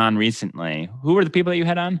just had him on recently. Who were the people that you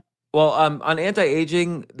had on? Well, on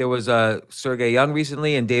anti-aging, there was Sergey Young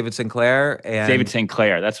recently and David Sinclair. David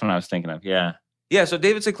Sinclair, that's what I was thinking of, yeah. Yeah, so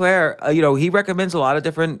David Sinclair, he recommends a lot of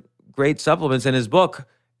different great supplements in his book.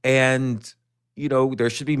 And there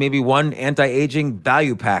should be maybe one anti-aging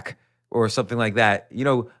value pack or something like that.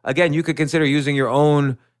 Again, you could consider using your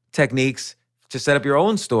own techniques to set up your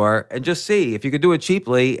own store and just see if you could do it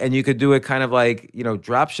cheaply and you could do it kind of like,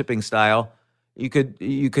 drop shipping style. You could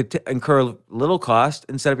incur little cost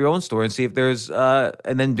and set up your own store and see if there's,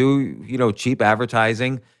 and then do, cheap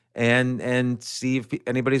advertising and see if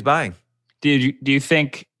anybody's buying. Do you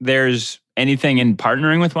think there's anything in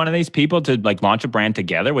partnering with one of these people to like launch a brand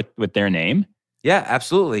together with their name? Yeah,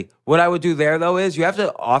 absolutely. What I would do there, though, is you have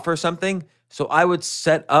to offer something. So I would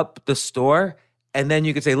set up the store, and then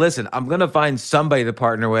you could say, listen, I'm going to find somebody to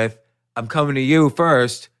partner with. I'm coming to you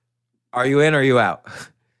first. Are you in or are you out?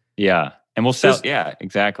 Yeah. And we'll sell. Just- Yeah,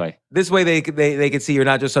 exactly. This way they could see you're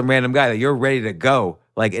not just some random guy, that you're ready to go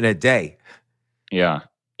like in a day. Yeah.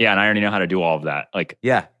 Yeah. And I already know how to do all of that. Like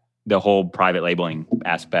Yeah. the whole private labeling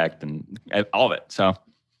aspect and all of it. So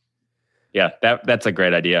yeah, that's a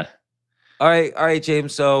great idea. All right,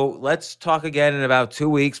 James. So let's talk again in about 2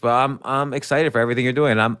 weeks. But I'm excited for everything you're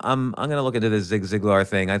doing. I'm gonna look into this Zig Ziglar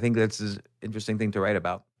thing. I think that's an interesting thing to write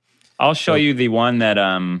about. I'll show you the one that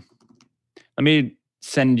let me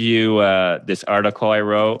send you this article I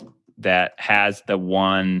wrote that has the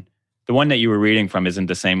one that you were reading from isn't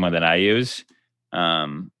the same one that I use.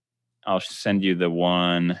 I'll send you the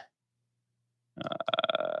one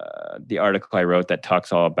the article I wrote that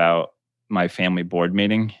talks all about my family board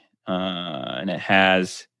meeting. And it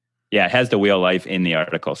has the wheel of life in the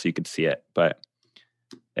article so you could see it. But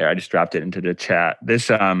there, I just dropped it into the chat. This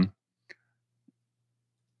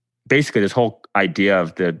basically this whole idea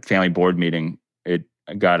of the family board meeting,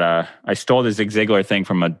 I stole the Zig Ziglar thing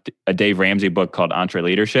from a Dave Ramsey book called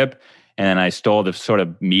EntreLeadership, and then I stole the sort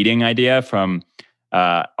of meeting idea from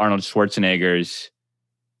Arnold Schwarzenegger's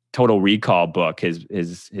Total Recall book,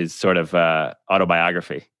 his sort of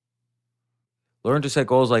autobiography. Learn to set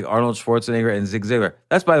goals like Arnold Schwarzenegger and Zig Ziglar.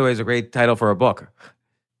 That's, by the way, is a great title for a book.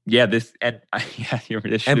 Yeah, this by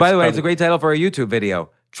the way, it's a great title for a YouTube video.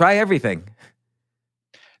 Try everything.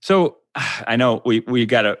 So I know we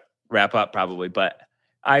got to wrap up probably, but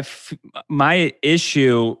my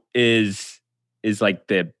issue is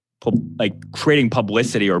like creating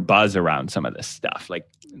publicity or buzz around some of this stuff,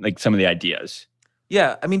 like some of the ideas.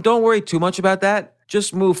 Yeah, I mean, don't worry too much about that.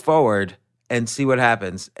 Just move forward and see what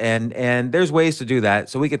happens. And there's ways to do that.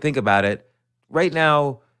 So we could think about it. Right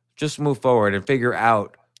now, just move forward and figure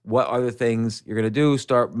out what other things you're going to do.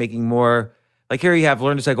 Start making more. Like here you have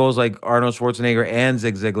learn to set goals like Arnold Schwarzenegger and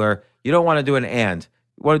Zig Ziglar. You don't want to do an and.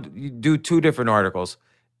 You want to do two different articles.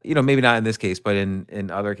 Maybe not in this case, but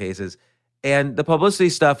in other cases. And the publicity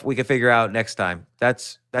stuff we can figure out next time.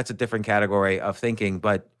 That's a different category of thinking.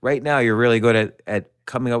 But right now you're really good at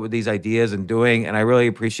coming up with these ideas and doing. And I really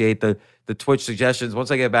appreciate the Twitch suggestions. Once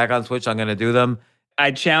I get back on Twitch, I'm going to do them.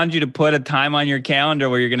 I challenge you to put a time on your calendar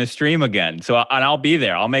where you're going to stream again. So I'll be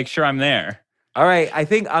there. I'll make sure I'm there. All right.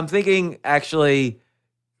 I'm thinking actually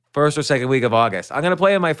first or second week of August. I'm going to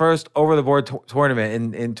play in my first over-the-board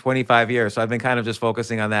tournament in 25 years. So I've been kind of just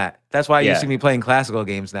focusing on that. That's why you see me playing classical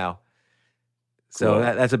games now. So cool.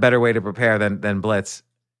 That's a better way to prepare than Blitz.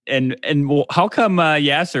 And how come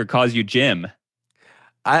Yasser calls you Jim?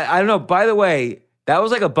 I don't know. By the way, that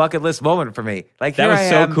was like a bucket list moment for me. Like that was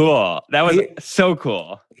so cool. That was so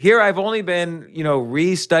cool. Here I've only been,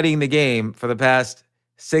 restudying the game for the past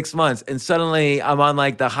 6 months, and suddenly I'm on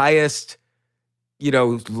like the highest,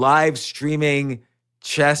 live streaming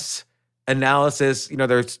chess analysis.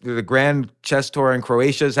 There's the Grand Chess Tour in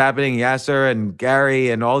Croatia is happening. Yasser and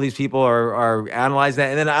Gary and all these people are analyzing that,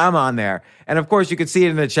 and then I'm on there, and of course you could see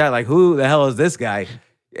it in the chat, like who the hell is this guy?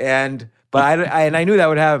 But I knew that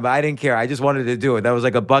would happen, but I didn't care. I just wanted to do it. That was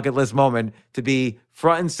like a bucket list moment to be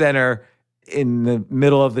front and center in the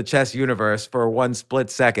middle of the chess universe for one split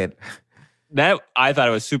second. That I thought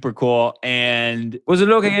it was super cool. And was it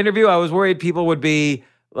an okay interview? I was worried people would be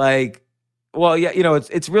like, well, yeah,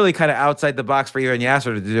 it's really kind of outside the box for you and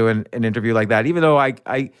Yasser to do an interview like that. Even though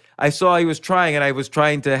I saw he was trying, and I was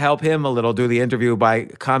trying to help him a little do the interview by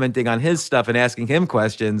commenting on his stuff and asking him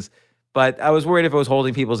questions. But I was worried if it was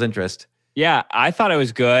holding people's interest. Yeah, I thought it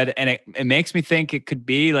was good, and it makes me think it could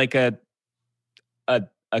be like a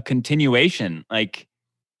continuation, like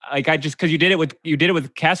I just because you did it with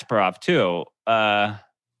Kasparov too. Yeah,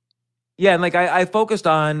 and like I focused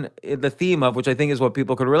on the theme of, which I think is what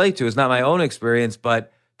people could relate to. It's not my own experience,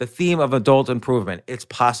 but the theme of adult improvement. It's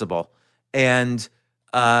possible, and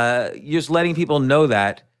just letting people know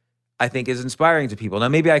that, I think, is inspiring to people. Now,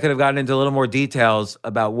 maybe I could have gotten into a little more details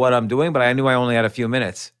about what I'm doing, but I knew I only had a few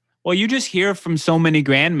minutes. Well, you just hear from so many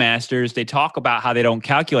grandmasters. They talk about how they don't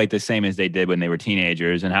calculate the same as they did when they were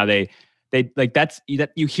teenagers, and how they like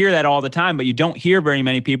you hear that all the time, but you don't hear very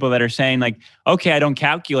many people that are saying like, okay, I don't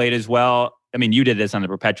calculate as well. I mean, you did this on the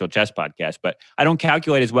Perpetual Chess podcast, but I don't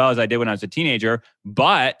calculate as well as I did when I was a teenager.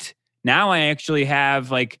 But now I actually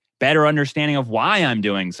have like better understanding of why I'm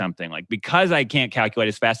doing something. Like because I can't calculate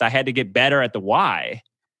as fast, I had to get better at the why.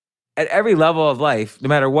 At every level of life, no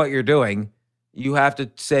matter what you're doing, you have to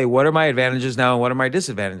say, what are my advantages now and what are my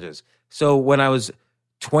disadvantages? So when I was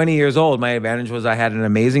 20 years old, my advantage was I had an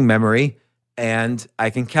amazing memory and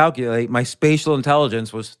I can calculate. My spatial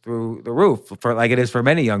intelligence was through the roof, for like it is for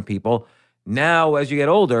many young people. Now, as you get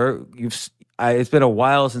older, it's been a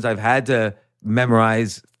while since I've had to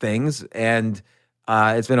memorize things, and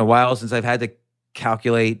it's been a while since I've had to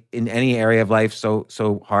calculate in any area of life so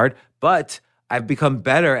hard, but I've become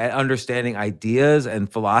better at understanding ideas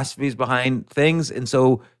and philosophies behind things. And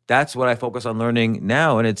so that's what I focus on learning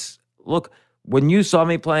now. And it's, look, when you saw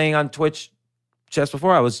me playing on Twitch chess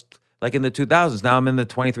before, I was like in the 2000s. Now I'm in the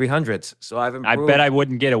 2300s. So I've improved. I bet I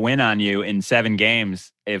wouldn't get a win on you in 7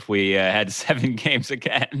 games if we had 7 games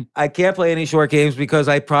again. I can't play any short games because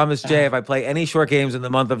I promised Jay if I play any short games in the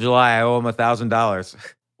month of July, I owe him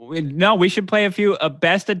 $1,000. No, we should play a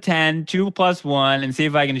best of 10, 2+1, and see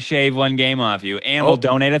if I can shave 1 game off you. And we'll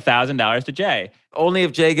donate $1,000 to Jay. Only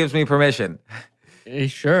if Jay gives me permission.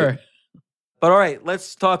 Sure. But all right,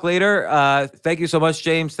 let's talk later. Thank you so much,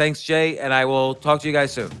 James. Thanks, Jay. And I will talk to you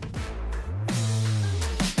guys soon.